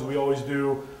one-on-ones we always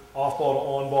do, off ball to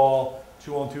on ball,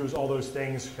 2-on-2s, all those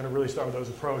things. Kind of really start with those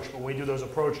approach. But when we do those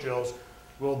approach drills,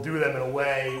 we'll do them in a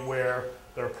way where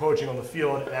they're approaching on the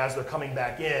field, and as they're coming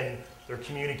back in, they're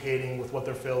communicating with what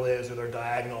their fill is or their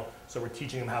diagonal. So we're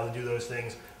teaching them how to do those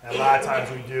things. And a lot of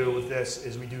times we do with this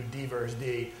is we do D versus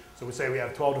D. So we say we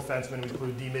have 12 defensemen, we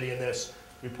include D midi in this.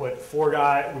 We put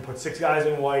 6 guys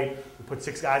in white, we put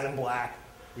 6 guys in black.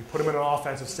 We put them in an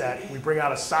offensive set. We bring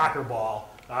out a soccer ball,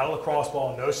 not a lacrosse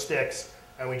ball, no sticks,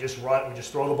 and we just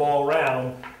throw the ball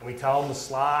around, and we tell them to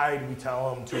slide, we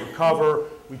tell them to recover,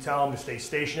 we tell them to stay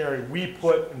stationary. We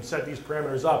put and set these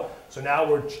parameters up. So now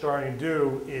what we're starting to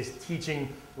do is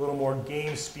teaching a little more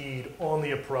game speed on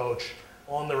the approach,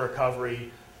 on the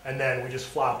recovery, and then we just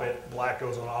flop it. Black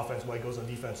goes on offense, white goes on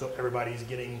defense, so everybody's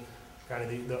getting kind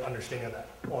of the understanding of that.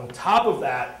 On top of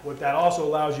that, what that also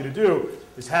allows you to do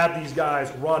is have these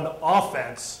guys run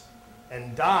offense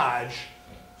and dodge.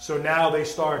 So now they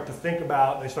start to think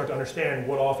about, they start to understand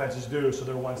what offenses do, so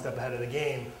they're one step ahead of the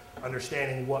game,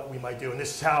 understanding what we might do. And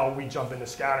this is how we jump into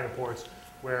scouting reports,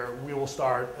 where we will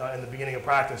start in the beginning of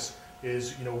practice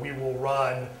is, we will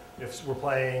run, if we're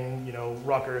playing,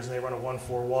 Rutgers and they run a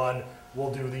 1-4-1,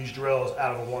 we'll do these drills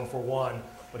out of a 1-4-1,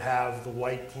 but have the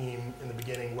white team in the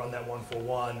beginning run that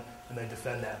 1-4-1 and then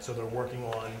defend that. So they're working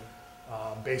on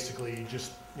basically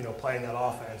just, playing that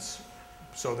offense.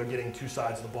 So they're getting 2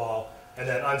 sides of the ball. And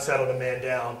then unsettled and man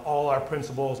down. All our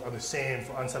principles are the same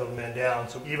for unsettled and man down.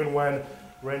 So even when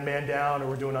we're in man down or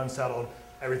we're doing unsettled,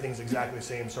 everything's exactly the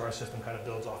same, so our system kind of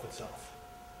builds off itself.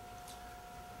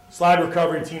 Slide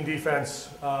recovery, team defense.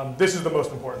 This is the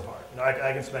most important part.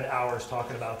 I can spend hours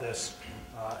talking about this.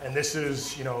 And this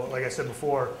is, like I said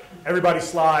before, everybody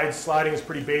slides. Sliding is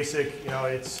pretty basic.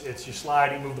 It's you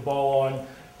slide, you move the ball on.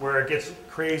 Where it gets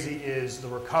crazy is the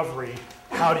recovery.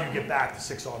 How do you get back to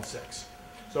 6-on-6?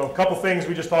 So a couple things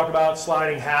we just talked about,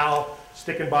 sliding how,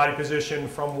 stick and body position,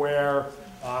 from where,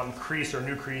 crease or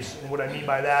new crease. And what I mean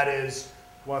by that is,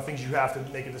 one of the things you have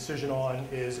to make a decision on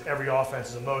is every offense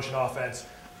is a motion offense.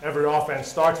 Every offense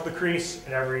starts with the crease,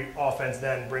 and every offense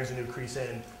then brings a new crease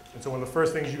in. And so one of the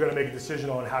first things you've got to make a decision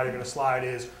on how you're going to slide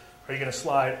is, are you going to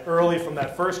slide early from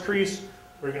that first crease,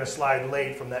 or are you going to slide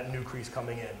late from that new crease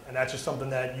coming in? And that's just something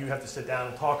that you have to sit down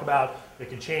and talk about. It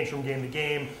can change from game to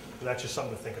game, but that's just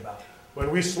something to think about. When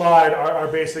we slide, our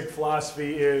basic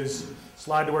philosophy is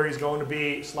slide to where he's going to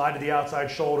be, slide to the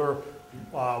outside shoulder.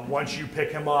 Once you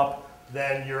pick him up,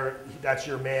 then that's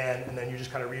your man, and then you just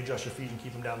kind of readjust your feet and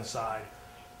keep him down the side.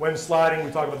 When sliding,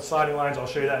 we talk about the sliding lines. I'll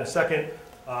show you that in a second.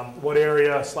 What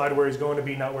area, slide to where he's going to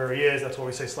be, not where he is. That's why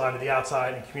we say slide to the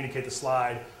outside and communicate the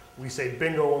slide. We say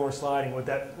bingo when we're sliding. What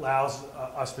that allows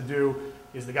us to do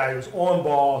is the guy who's on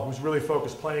ball, who's really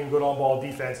focused, playing good on-ball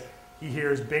defense, he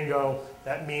hears bingo.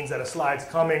 That means that a slide's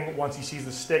coming. Once he sees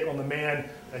the stick on the man,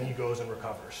 then he goes and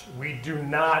recovers. We do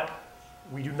not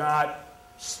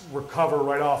recover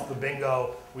right off the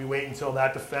bingo. We wait until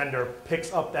that defender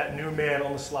picks up that new man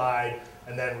on the slide,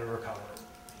 and then we recover.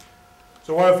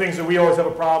 So one of the things that we always have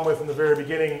a problem with in the very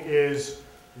beginning is,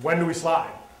 when do we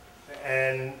slide?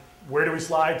 And where do we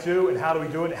slide to, and how do we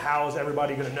do it, and how is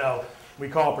everybody going to know? We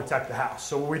call it protect the house.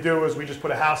 So what we do is we just put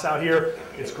a house out here.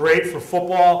 It's great for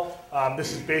football.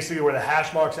 This is basically where the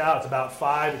hash mark's out. It's about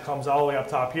 5. It comes all the way up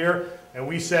top here. And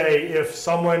we say if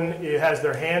someone has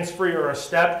their hands free or a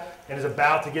step and is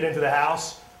about to get into the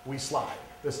house, we slide.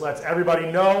 This lets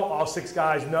everybody know, all 6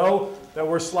 guys know that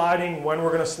we're sliding, when we're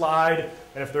going to slide.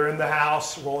 And if they're in the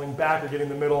house, rolling back or getting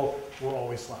in the middle, we're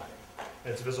always sliding.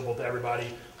 And it's visible to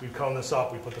everybody. We cone this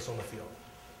up. We put this on the field.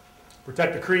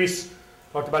 Protect the crease.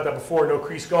 Talked about that before, no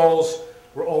crease goals.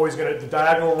 We're always going to, the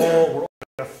diagonal roll,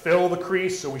 we're fill the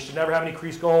crease, so we should never have any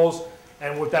crease goals.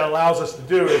 And what that allows us to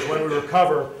do is when we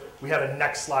recover, we have a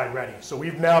next slide ready. So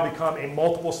we've now become a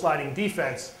multiple sliding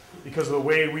defense because of the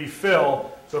way we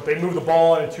fill. So if they move the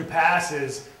ball in 2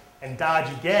 passes and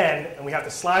dodge again, and we have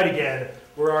to slide again,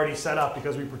 we're already set up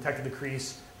because we protected the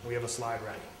crease and we have a slide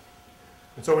ready.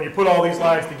 And so when you put all these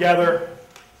lines together,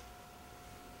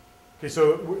 okay,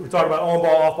 so we talk about on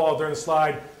ball, off ball during the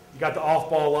slide. You got the off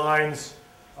ball lines,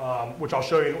 which I'll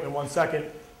show you in 1 second.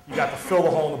 You got to fill the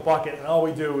hole in the bucket, and all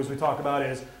we do is we talk about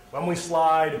is when we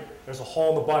slide, there's a hole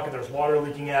in the bucket, there's water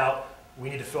leaking out, we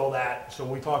need to fill that. So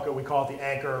we call it the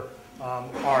anchor,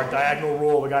 our diagonal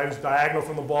rule, the guy who's diagonal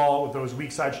from the ball with those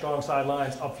weak side, strong side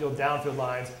lines, upfield, downfield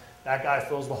lines, that guy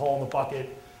fills the hole in the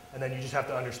bucket, and then you just have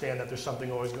to understand that there's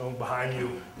something always going behind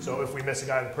you. So if we miss a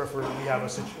guy in the periphery, we have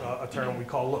a term we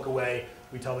call look away.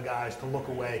 We tell the guys to look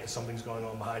away because something's going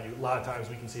on behind you. A lot of times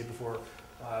we can see it before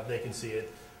they can see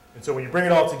it. And so when you bring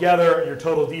it all together, your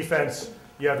total defense,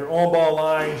 you have your on-ball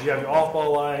lines, you have your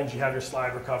off-ball lines, you have your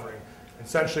slide recovery.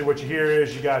 Essentially what you hear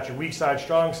is you got your weak side,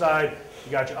 strong side,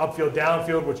 you got your upfield,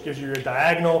 downfield, which gives you your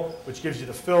diagonal, which gives you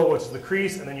the fill, which is the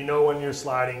crease, and then you know when you're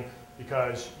sliding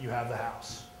because you have the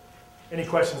house. Any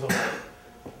questions on that?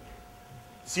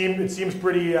 It seems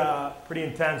pretty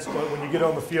intense, but when you get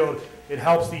on the field, it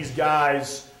helps these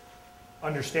guys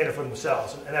understand it for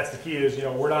themselves. And that's the key is,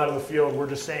 we're not in the field, we're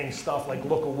just saying stuff like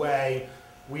look away.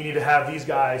 We need to have these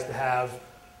guys to have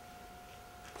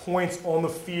points on the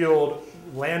field,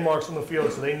 landmarks on the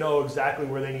field, so they know exactly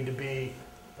where they need to be.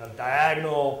 The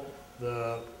diagonal,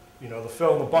 the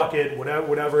fill in the bucket,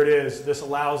 whatever it is, this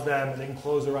allows them, and they can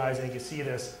close their eyes and they can see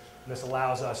this, and this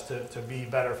allows us to be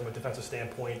better from a defensive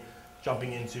standpoint,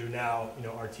 jumping into now,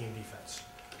 our team defense.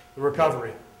 The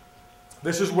recovery.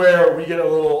 This is where we get a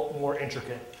little more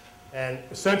intricate. And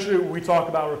essentially we talk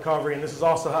about recovery, and this is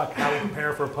also how we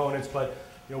prepare for opponents, but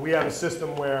we have a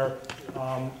system where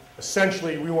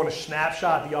essentially we want to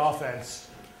snapshot the offense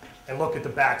and look at the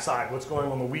backside, what's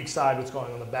going on the weak side, what's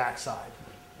going on the backside.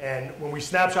 And when we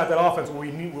snapshot that offense, what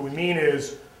we mean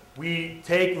is we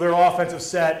take their offensive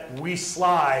set, we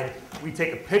slide, we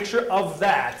take a picture of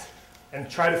that and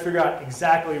try to figure out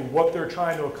exactly what they're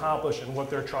trying to accomplish and what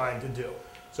they're trying to do.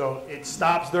 So it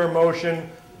stops their motion,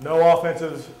 no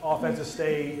offenses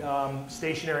stay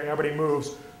stationary, everybody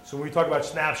moves. So when we talk about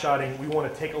snapshotting, we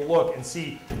want to take a look and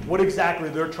see what exactly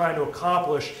they're trying to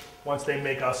accomplish once they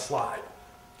make us slide.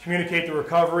 Communicate the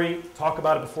recovery, talk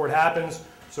about it before it happens,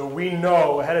 so we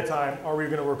know ahead of time, are we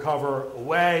going to recover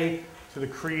away, to the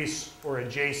crease, or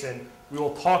adjacent. We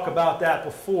will talk about that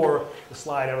before the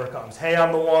slide ever comes. Hey,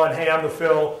 I'm the one, hey, I'm the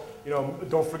fill,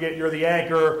 don't forget you're the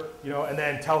anchor, and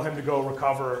then tell him to go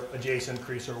recover adjacent,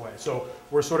 crease, or away. So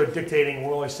we're sort of dictating,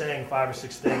 we're only saying 5 or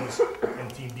 6 things in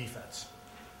team defense.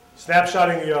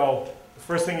 Snapshotting the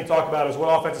first thing you talk about is what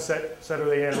offensive set are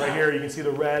they in. Right here, you can see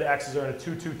the red X's are in a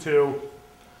 2-2-2.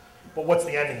 But what's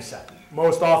the ending set?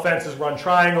 Most offenses run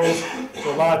triangles,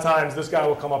 so a lot of times this guy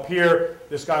will come up here,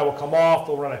 this guy will come off,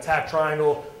 they'll run a tack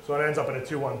triangle, so it ends up in a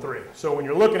 2-1-3. So when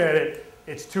you're looking at it,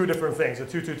 it's 2 different things. A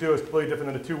 2-2-2 is completely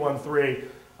different than a 2-1-3,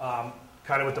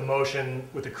 kind of with the motion,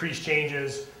 with the crease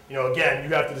changes. Again,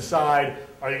 you have to decide,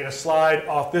 are you going to slide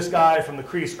off this guy from the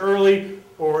crease early,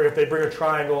 or if they bring a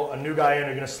triangle, a new guy in,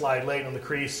 you're going to slide late on the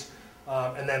crease.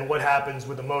 And then what happens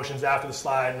with the motions after the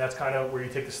slide, and that's kind of where you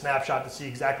take the snapshot to see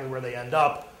exactly where they end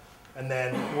up. And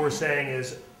then what we're saying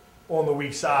is, on the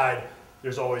weak side,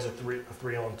 there's always a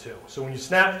 3-on-2. So when you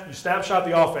snapshot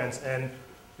the offense, and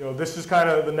this is kind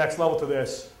of the next level to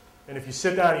this, and if you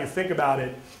sit down and you think about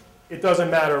it, it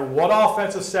doesn't matter what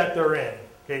offensive set they're in.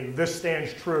 Okay, this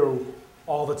stands true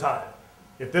all the time.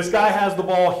 If this guy has the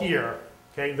ball here,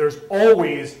 okay, there's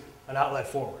always an outlet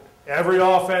forward. Every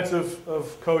offensive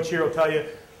coach here will tell you,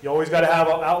 you always got to have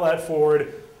an outlet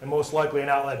forward and most likely an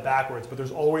outlet backwards, but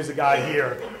there's always a guy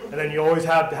here, and then you always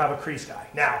have to have a crease guy.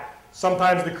 Now,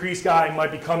 sometimes the crease guy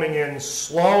might be coming in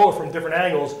slow or from different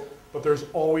angles, but there's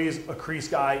always a crease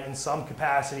guy in some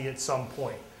capacity at some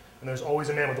point, and there's always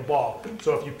a man with the ball.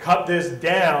 So if you cut this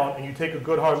down and you take a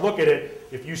good hard look at it,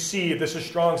 if you see if this is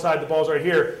strong side, the ball's right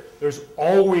here, there's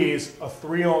always a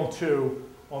 3-on-2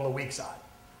 on the weak side.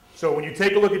 So when you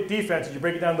take a look at defense and you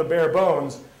break it down to the bare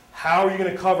bones, how are you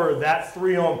going to cover that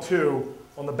 3-on-2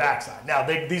 on the backside? Now,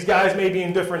 these guys may be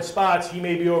in different spots. He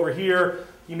may be over here.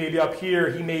 He may be up here.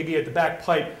 He may be at the back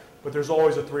pipe, but there's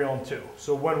always a 3-on-2.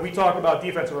 So when we talk about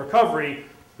defensive recovery,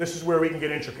 this is where we can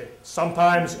get intricate.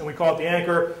 Sometimes, and we call it the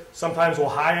anchor, sometimes we'll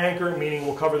high anchor, meaning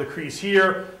we'll cover the crease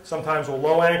here. Sometimes we'll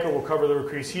low anchor, we'll cover the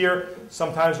crease here.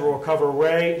 Sometimes we'll recover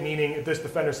away, meaning if this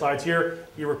defender slides here,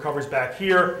 he recovers back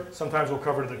here. Sometimes we'll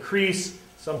cover to the crease.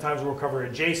 Sometimes we'll cover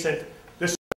adjacent.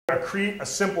 a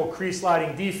simple crease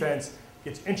sliding defense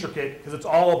gets intricate because it's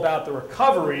all about the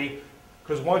recovery,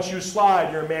 because once you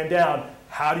slide, you're a man down.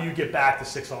 How do you get back to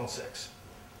 6-on-6?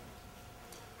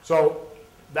 So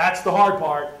that's the hard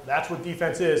part. That's what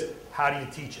defense is. How do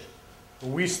you teach it?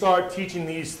 When we start teaching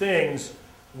these things,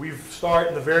 we start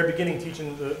in the very beginning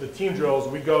teaching the team drills.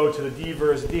 We go to the D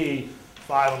versus D,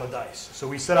 5 on the dice. So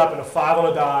we set up in a 5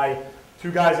 on a die,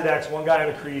 2 guys at X, 1 guy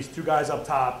in the crease, 2 guys up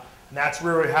top. And that's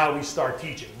really how we start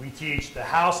teaching. We teach the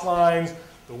house lines,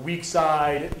 the weak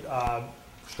side,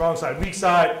 strong side, weak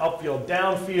side, upfield,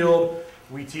 downfield.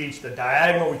 We teach the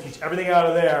diagonal. We teach everything out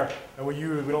of there. And we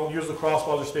don't use the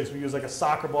crossballs or sticks. We use like a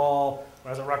soccer ball. When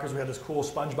I was at Rutgers, we had this cool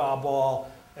SpongeBob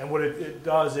ball. And what it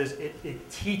does is it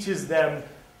teaches them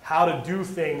how to do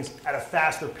things at a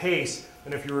faster pace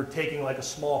than if you were taking like a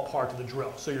small part of the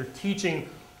drill. So you're teaching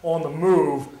on the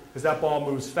move, because that ball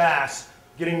moves fast,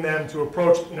 getting them to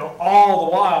approach, all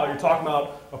the while you're talking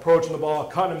about approaching the ball,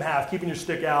 cutting them in half, keeping your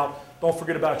stick out. Don't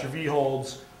forget about your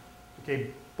V-holds.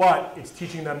 Okay, but it's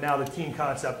teaching them now the team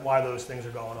concept, why those things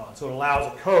are going on. So it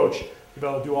allows a coach to be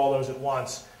able to do all those at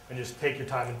once and just take your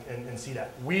time and see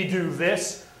that. We do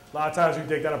this. A lot of times we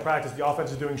take that in practice. The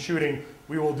offense is doing shooting.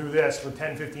 We will do this for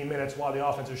 10, 15 minutes while the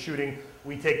offense is shooting.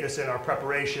 We take this in our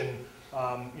preparation.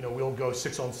 We'll go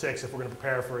 6-on-6 if we're going to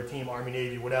prepare for a team, Army,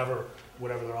 Navy, whatever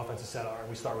their offensive set are. And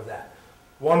we start with that.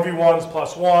 1v1s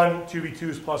 +1,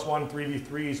 2v2s +1,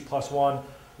 3v3s +1.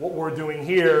 What we're doing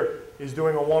here is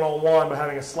doing a one-on-one by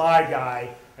having a slide guy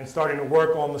and starting to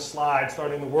work on the slide,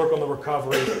 starting to work on the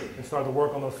recovery, and starting to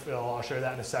work on the fill. I'll show you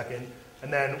that in a second.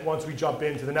 And then once we jump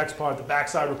into the next part, the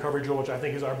backside recovery drill, which I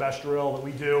think is our best drill that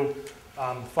we do,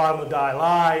 5 on the die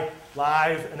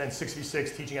live, and then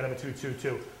 6v6 teaching out of a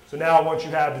 2-2-2. So now once you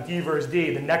have the D versus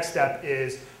D, the next step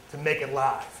is to make it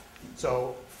live.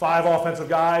 So 5 offensive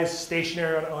guys,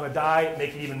 stationary on a die,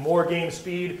 make it even more game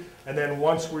speed. And then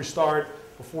once we start,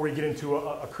 before we get into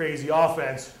a crazy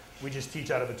offense, we just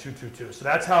teach out of a 2-2-2. So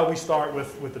that's how we start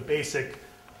with the basic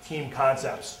team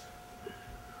concepts.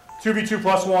 2v2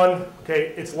 +1,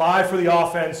 okay, it's live for the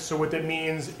offense, so what that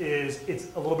means is it's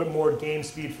a little bit more game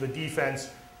speed for the defense.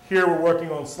 Here we're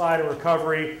working on slide and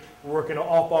recovery, we're working on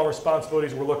off-ball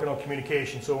responsibilities, we're looking on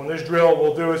communication. So in this drill, what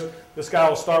we'll do is this guy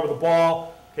will start with a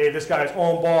ball, okay, this guy's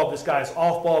on ball, this guy's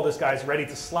off ball, this guy's ready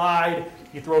to slide,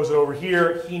 he throws it over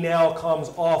here, he now comes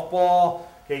off ball,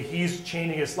 okay, he's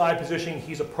changing his slide position,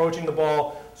 he's approaching the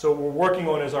ball. So what we're working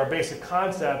on is our basic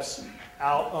concepts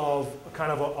out of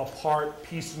kind of a part,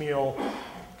 piecemeal,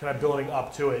 kind of building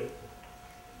up to it.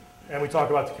 And we talk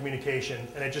about the communication,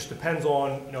 and it just depends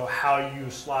on how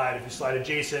you slide. If you slide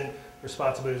adjacent,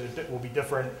 responsibilities will be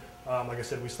different. Like I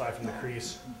said, we slide from the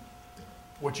crease.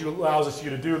 What you allows us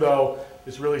to do, though,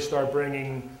 is really start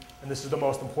bringing, and this is the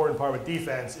most important part with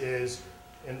defense, is,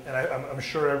 and I'm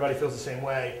sure everybody feels the same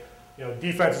way,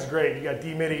 defense is great. You got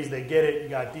D middies, they get it. You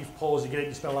got D poles, you get it.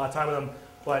 You spend a lot of time with them.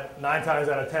 But 9 times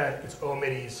out of 10, it's O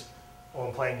middies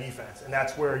on playing defense. And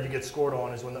that's where you get scored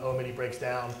on, is when the O midi breaks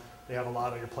down. They have a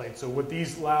lot on your plate. So what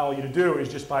these allow you to do is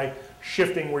just by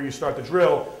shifting where you start the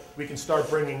drill, we can start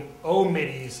bringing O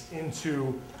middies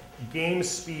into game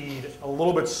speed a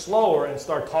little bit slower and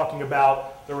start talking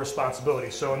about their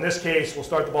responsibilities. So in this case, we'll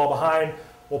start the ball behind.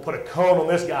 We'll put a cone on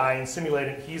this guy and simulate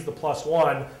it. He's the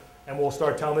 +1. And we'll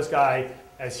start telling this guy,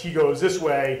 as he goes this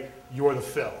way, you're the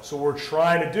fill. So what we're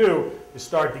trying to do is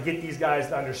start to get these guys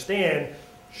to understand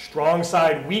strong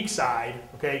side, weak side.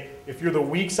 Okay, if you're the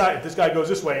weak side, if this guy goes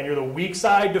this way and you're the weak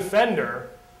side defender,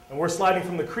 and we're sliding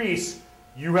from the crease,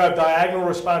 you have diagonal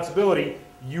responsibility.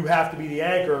 You have to be the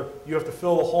anchor. You have to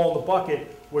fill the hole in the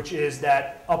bucket, which is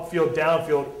that upfield,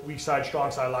 downfield, weak side,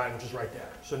 strong side line, which is right there.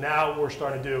 So now what we're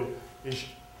starting to do is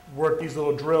work these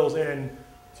little drills in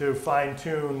to fine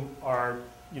tune our,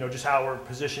 just how we're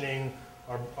positioning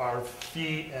our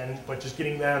feet, but just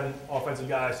getting them, offensive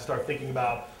guys, to start thinking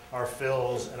about our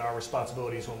fills and our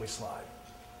responsibilities when we slide.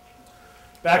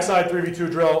 Backside 3v2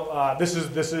 drill, this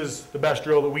is the best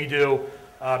drill that we do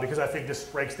because I think this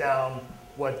breaks down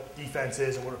what defense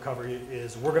is and what recovery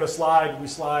is. We're going to slide. We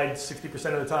slide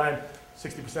 60% of the time.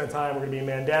 60% of the time, we're going to be a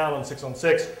man down on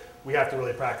 6-on-6. We have to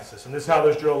really practice this. And this is how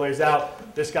this drill lays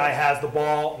out. This guy has the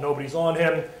ball. Nobody's on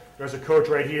him. There's a coach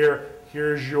right here.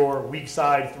 Here's your weak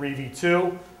side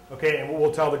 3v2. Okay, and what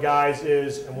we'll tell the guys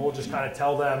is, and we'll just kind of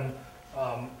tell them,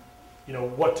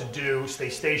 what to do. Stay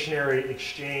stationary,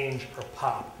 exchange, or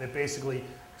pop. And it basically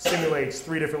simulates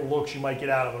 3 different looks you might get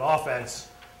out of an offense.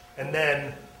 And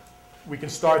then we can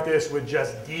start this with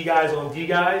just D guys on D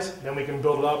guys. Then we can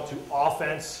build it up to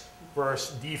offense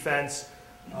versus defense.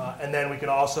 And then we can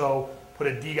also put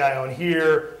a D guy on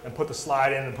here and put the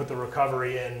slide in and put the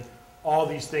recovery in all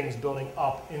these things building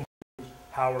up into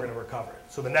how we're going to recover it.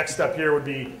 So the next step here would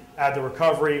be add the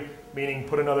recovery, meaning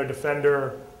put another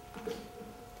defender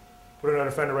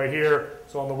right here.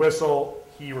 So on the whistle,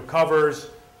 he recovers.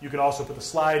 You can also put the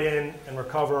slide in and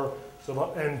recover. So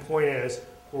the end point is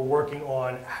we're working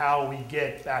on how we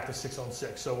get back to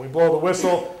 6-on-6. So when we blow the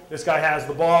whistle, this guy has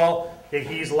the ball. Okay,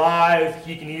 he's live.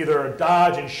 He can either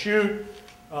dodge and shoot.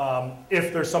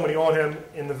 If there's somebody on him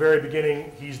in the very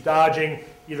beginning, he's dodging,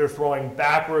 either throwing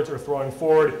backwards or throwing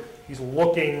forward. He's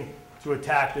looking to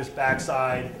attack this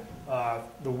backside,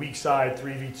 the weak side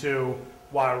 3v2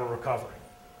 while we're recovering.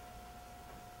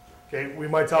 Okay, we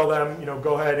might tell them,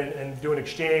 go ahead and do an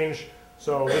exchange.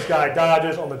 So this guy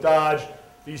dodges. On the dodge,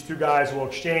 these two guys will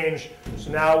exchange. So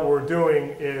now what we're doing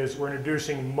is we're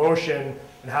introducing motion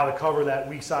and how to cover that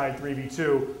weak side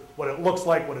 3v2, what it looks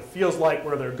like, what it feels like,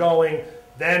 where they're going.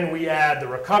 Then we add the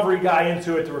recovery guy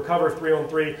into it to recover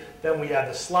 3-on-3. Then we add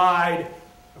the slide.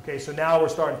 Okay, so now we're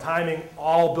starting timing,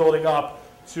 all building up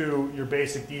to your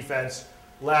basic defense.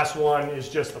 Last one is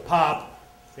just the pop.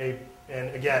 Okay,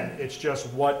 and again, it's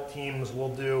just what teams will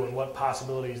do and what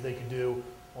possibilities they could do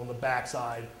on the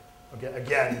backside.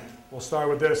 Again, we'll start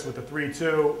with this with the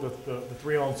 3-2, the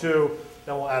 3-on-2.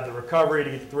 Then we'll add the recovery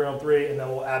to get the 3-on-3, and then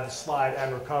we'll add the slide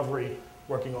and recovery,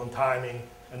 working on timing,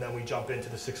 and then we jump into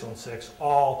the 6-on-6.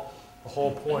 The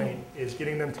whole point is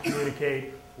getting them to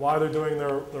communicate why they're doing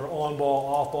their on-ball,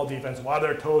 off-ball defense, why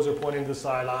their toes are pointing to the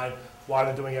sideline, why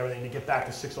they're doing everything to get back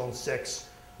to 6-on-6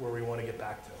 where we want to get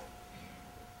back to.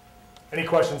 Any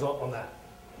questions on that?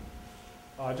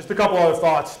 Just a couple other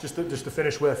thoughts just to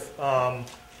finish with.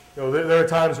 There are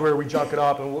times where we junk it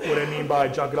up, and what I mean by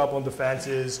junk it up on defense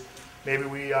is maybe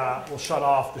we'll shut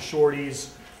off the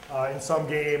shorties. In some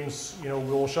games,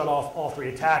 we'll shut off all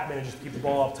three attackmen and just keep the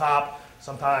ball up top.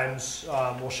 Sometimes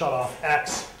we'll shut off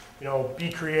X. Be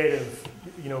creative.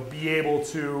 Be able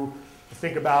to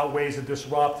think about ways to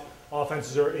disrupt.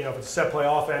 Offenses are, if it's a set play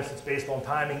offense, it's based on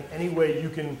timing. Any way you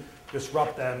can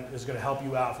disrupt them is going to help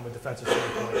you out from a defensive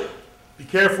standpoint. Be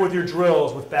careful with your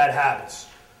drills with bad habits.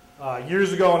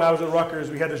 Years ago when I was at Rutgers,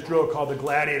 we had this drill called the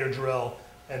gladiator drill.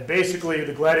 And basically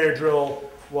the gladiator drill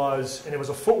was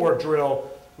a footwork drill.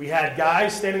 We had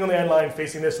guys standing on the end line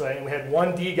facing this way, and we had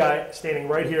one D guy standing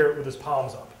right here with his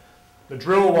palms up. The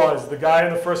drill was the guy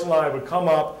in the first line would come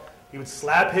up, he would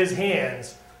slap his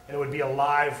hands, and it would be a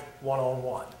live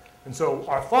one-on-one. And so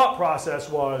our thought process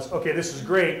was, okay, this is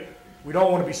great. We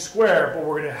don't want to be square, but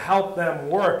we're going to help them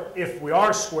work, if we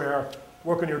are square,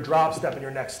 work on your drop step and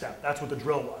your next step. That's what the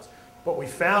drill was. What we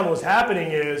found was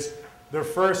happening is their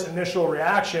first initial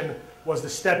reaction was to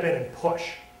step in and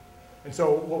push. And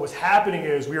so what was happening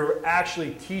is we were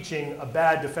actually teaching a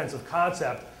bad defensive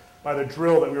concept by the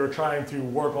drill that we were trying to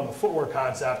work on the footwork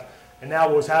concept. And now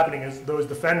what was happening is those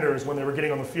defenders, when they were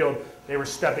getting on the field, they were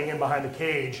stepping in behind the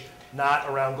cage, not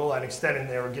around goal line extended.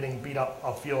 They were getting beat up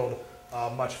upfield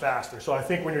much faster. So I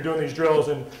think when you're doing these drills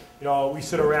and we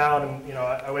sit around and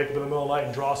I wake up in the middle of the night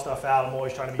and draw stuff out, I'm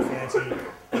always trying to be fancy.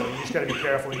 You just got to be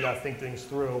careful. You got to think things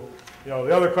through.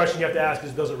 The other question you have to ask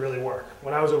is, does it really work?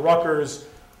 When I was at Rutgers,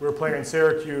 we were playing in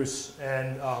Syracuse,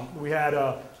 and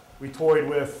we toyed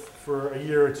with for a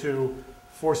year or two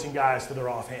forcing guys to their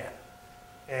offhand.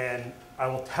 And I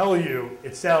will tell you,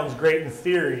 it sounds great in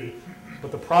theory,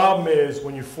 but the problem is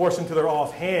when you force them to their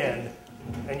offhand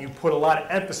and you put a lot of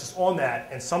emphasis on that,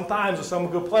 and sometimes with some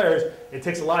good players, it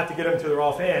takes a lot to get them to their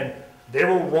offhand. They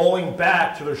were rolling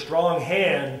back to their strong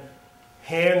hand,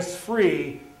 hands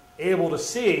free, able to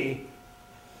see,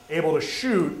 able to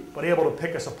shoot, but able to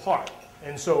pick us apart.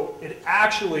 And so it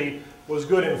actually was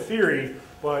good in theory,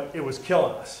 but it was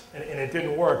killing us. And it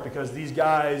didn't work because these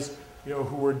guys,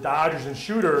 who were dodgers and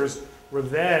shooters, were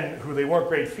then, who they weren't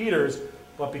great feeders,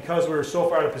 but because we were so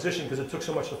far out of position, because it took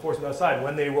so much to force them outside,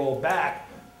 when they rolled back,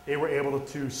 they were able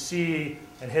to see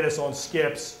and hit us on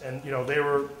skips, and they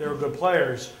were good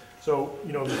players. So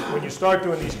when you start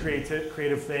doing these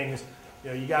creative things,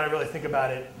 you got to really think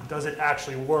about it. Does it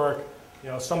actually work?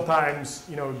 Sometimes,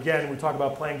 again, we talk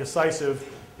about playing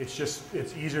decisive. It's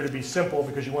easier to be simple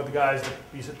because you want the guys to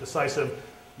be decisive.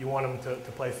 You want them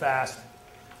to play fast.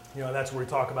 That's where we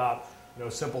talk about,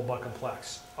 simple but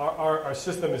complex. Our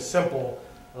system is simple,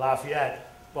 Lafayette,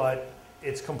 but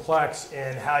it's complex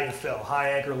in how you fill.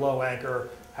 High anchor, low anchor,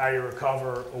 how you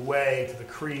recover away to the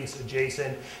crease,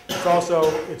 adjacent. It's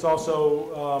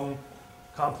also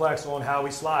complex on how we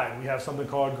slide. We have something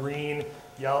called green,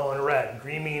 yellow, and red.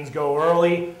 Green means go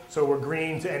early, so we're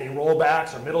green to any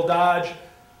rollbacks or middle dodge.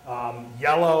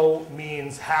 Yellow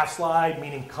means half slide,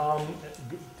 meaning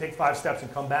take 5 steps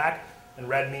and come back, and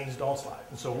red means don't slide.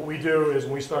 And so what we do is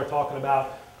when we start talking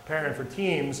about preparing for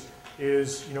teams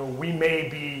is, we may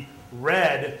be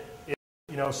red if,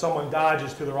 someone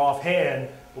dodges to their offhand,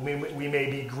 but we may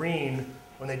be green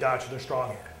when they dodge to their strong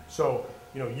hand. So,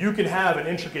 you can have an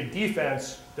intricate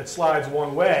defense that slides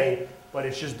one way, but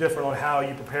it's just different on how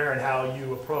you prepare and how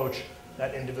you approach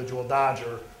that individual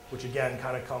dodger, which again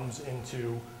kind of comes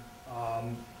into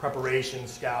preparation,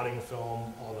 scouting,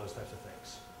 film, all those types of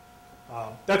things.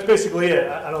 That's basically it.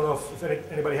 I don't know if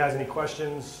anybody has any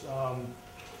questions,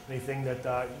 anything that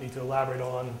you need to elaborate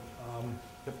on.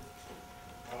 Yep.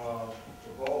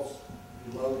 The ball's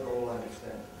below the goal line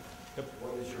extended. Yep.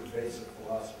 What is your basic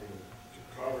philosophy to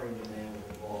covering the man with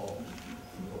the ball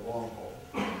with the long pole?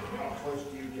 How close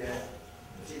do you get?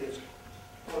 See, it's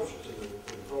closer to the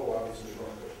goal, obviously, you're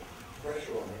going to put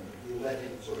pressure on him. If you let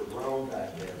him sort of roam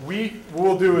back there. What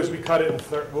we'll do is we cut it in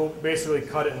we'll basically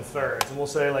cut it in thirds, and we'll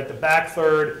say like the back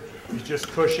third is just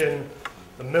cushion,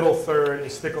 the middle third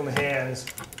is stick on the hands,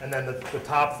 and then the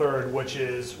top third, which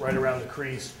is right around the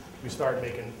crease, we start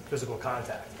making physical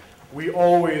contact. We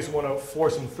always want to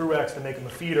force him through X to make him a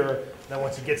feeder, and then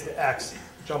once he gets to X,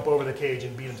 jump over the cage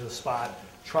and beat him to the spot,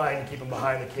 trying to keep him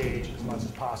behind the cage as much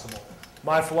as possible.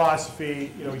 My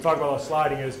philosophy, we talk about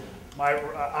sliding, is my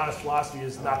honest philosophy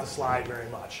is not to slide very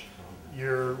much.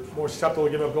 You're more susceptible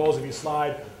to give up goals if you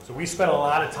slide, so we spend a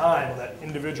lot of time on that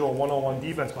individual one-on-one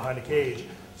defense behind the cage,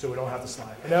 so we don't have to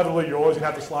slide. Inevitably, you're always going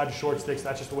to have to slide to short sticks.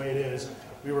 That's just the way it is.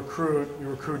 We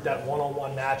recruit that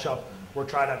one-on-one matchup. We're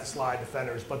trying not to slide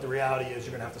defenders, but the reality is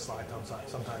you're going to have to slide sometimes.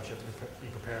 Sometimes you have to be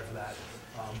prepared for that.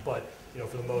 But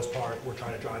for the most part, we're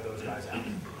trying to drive those guys out.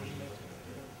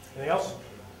 Anything else?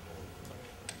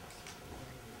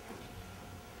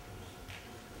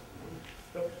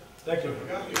 Thank you.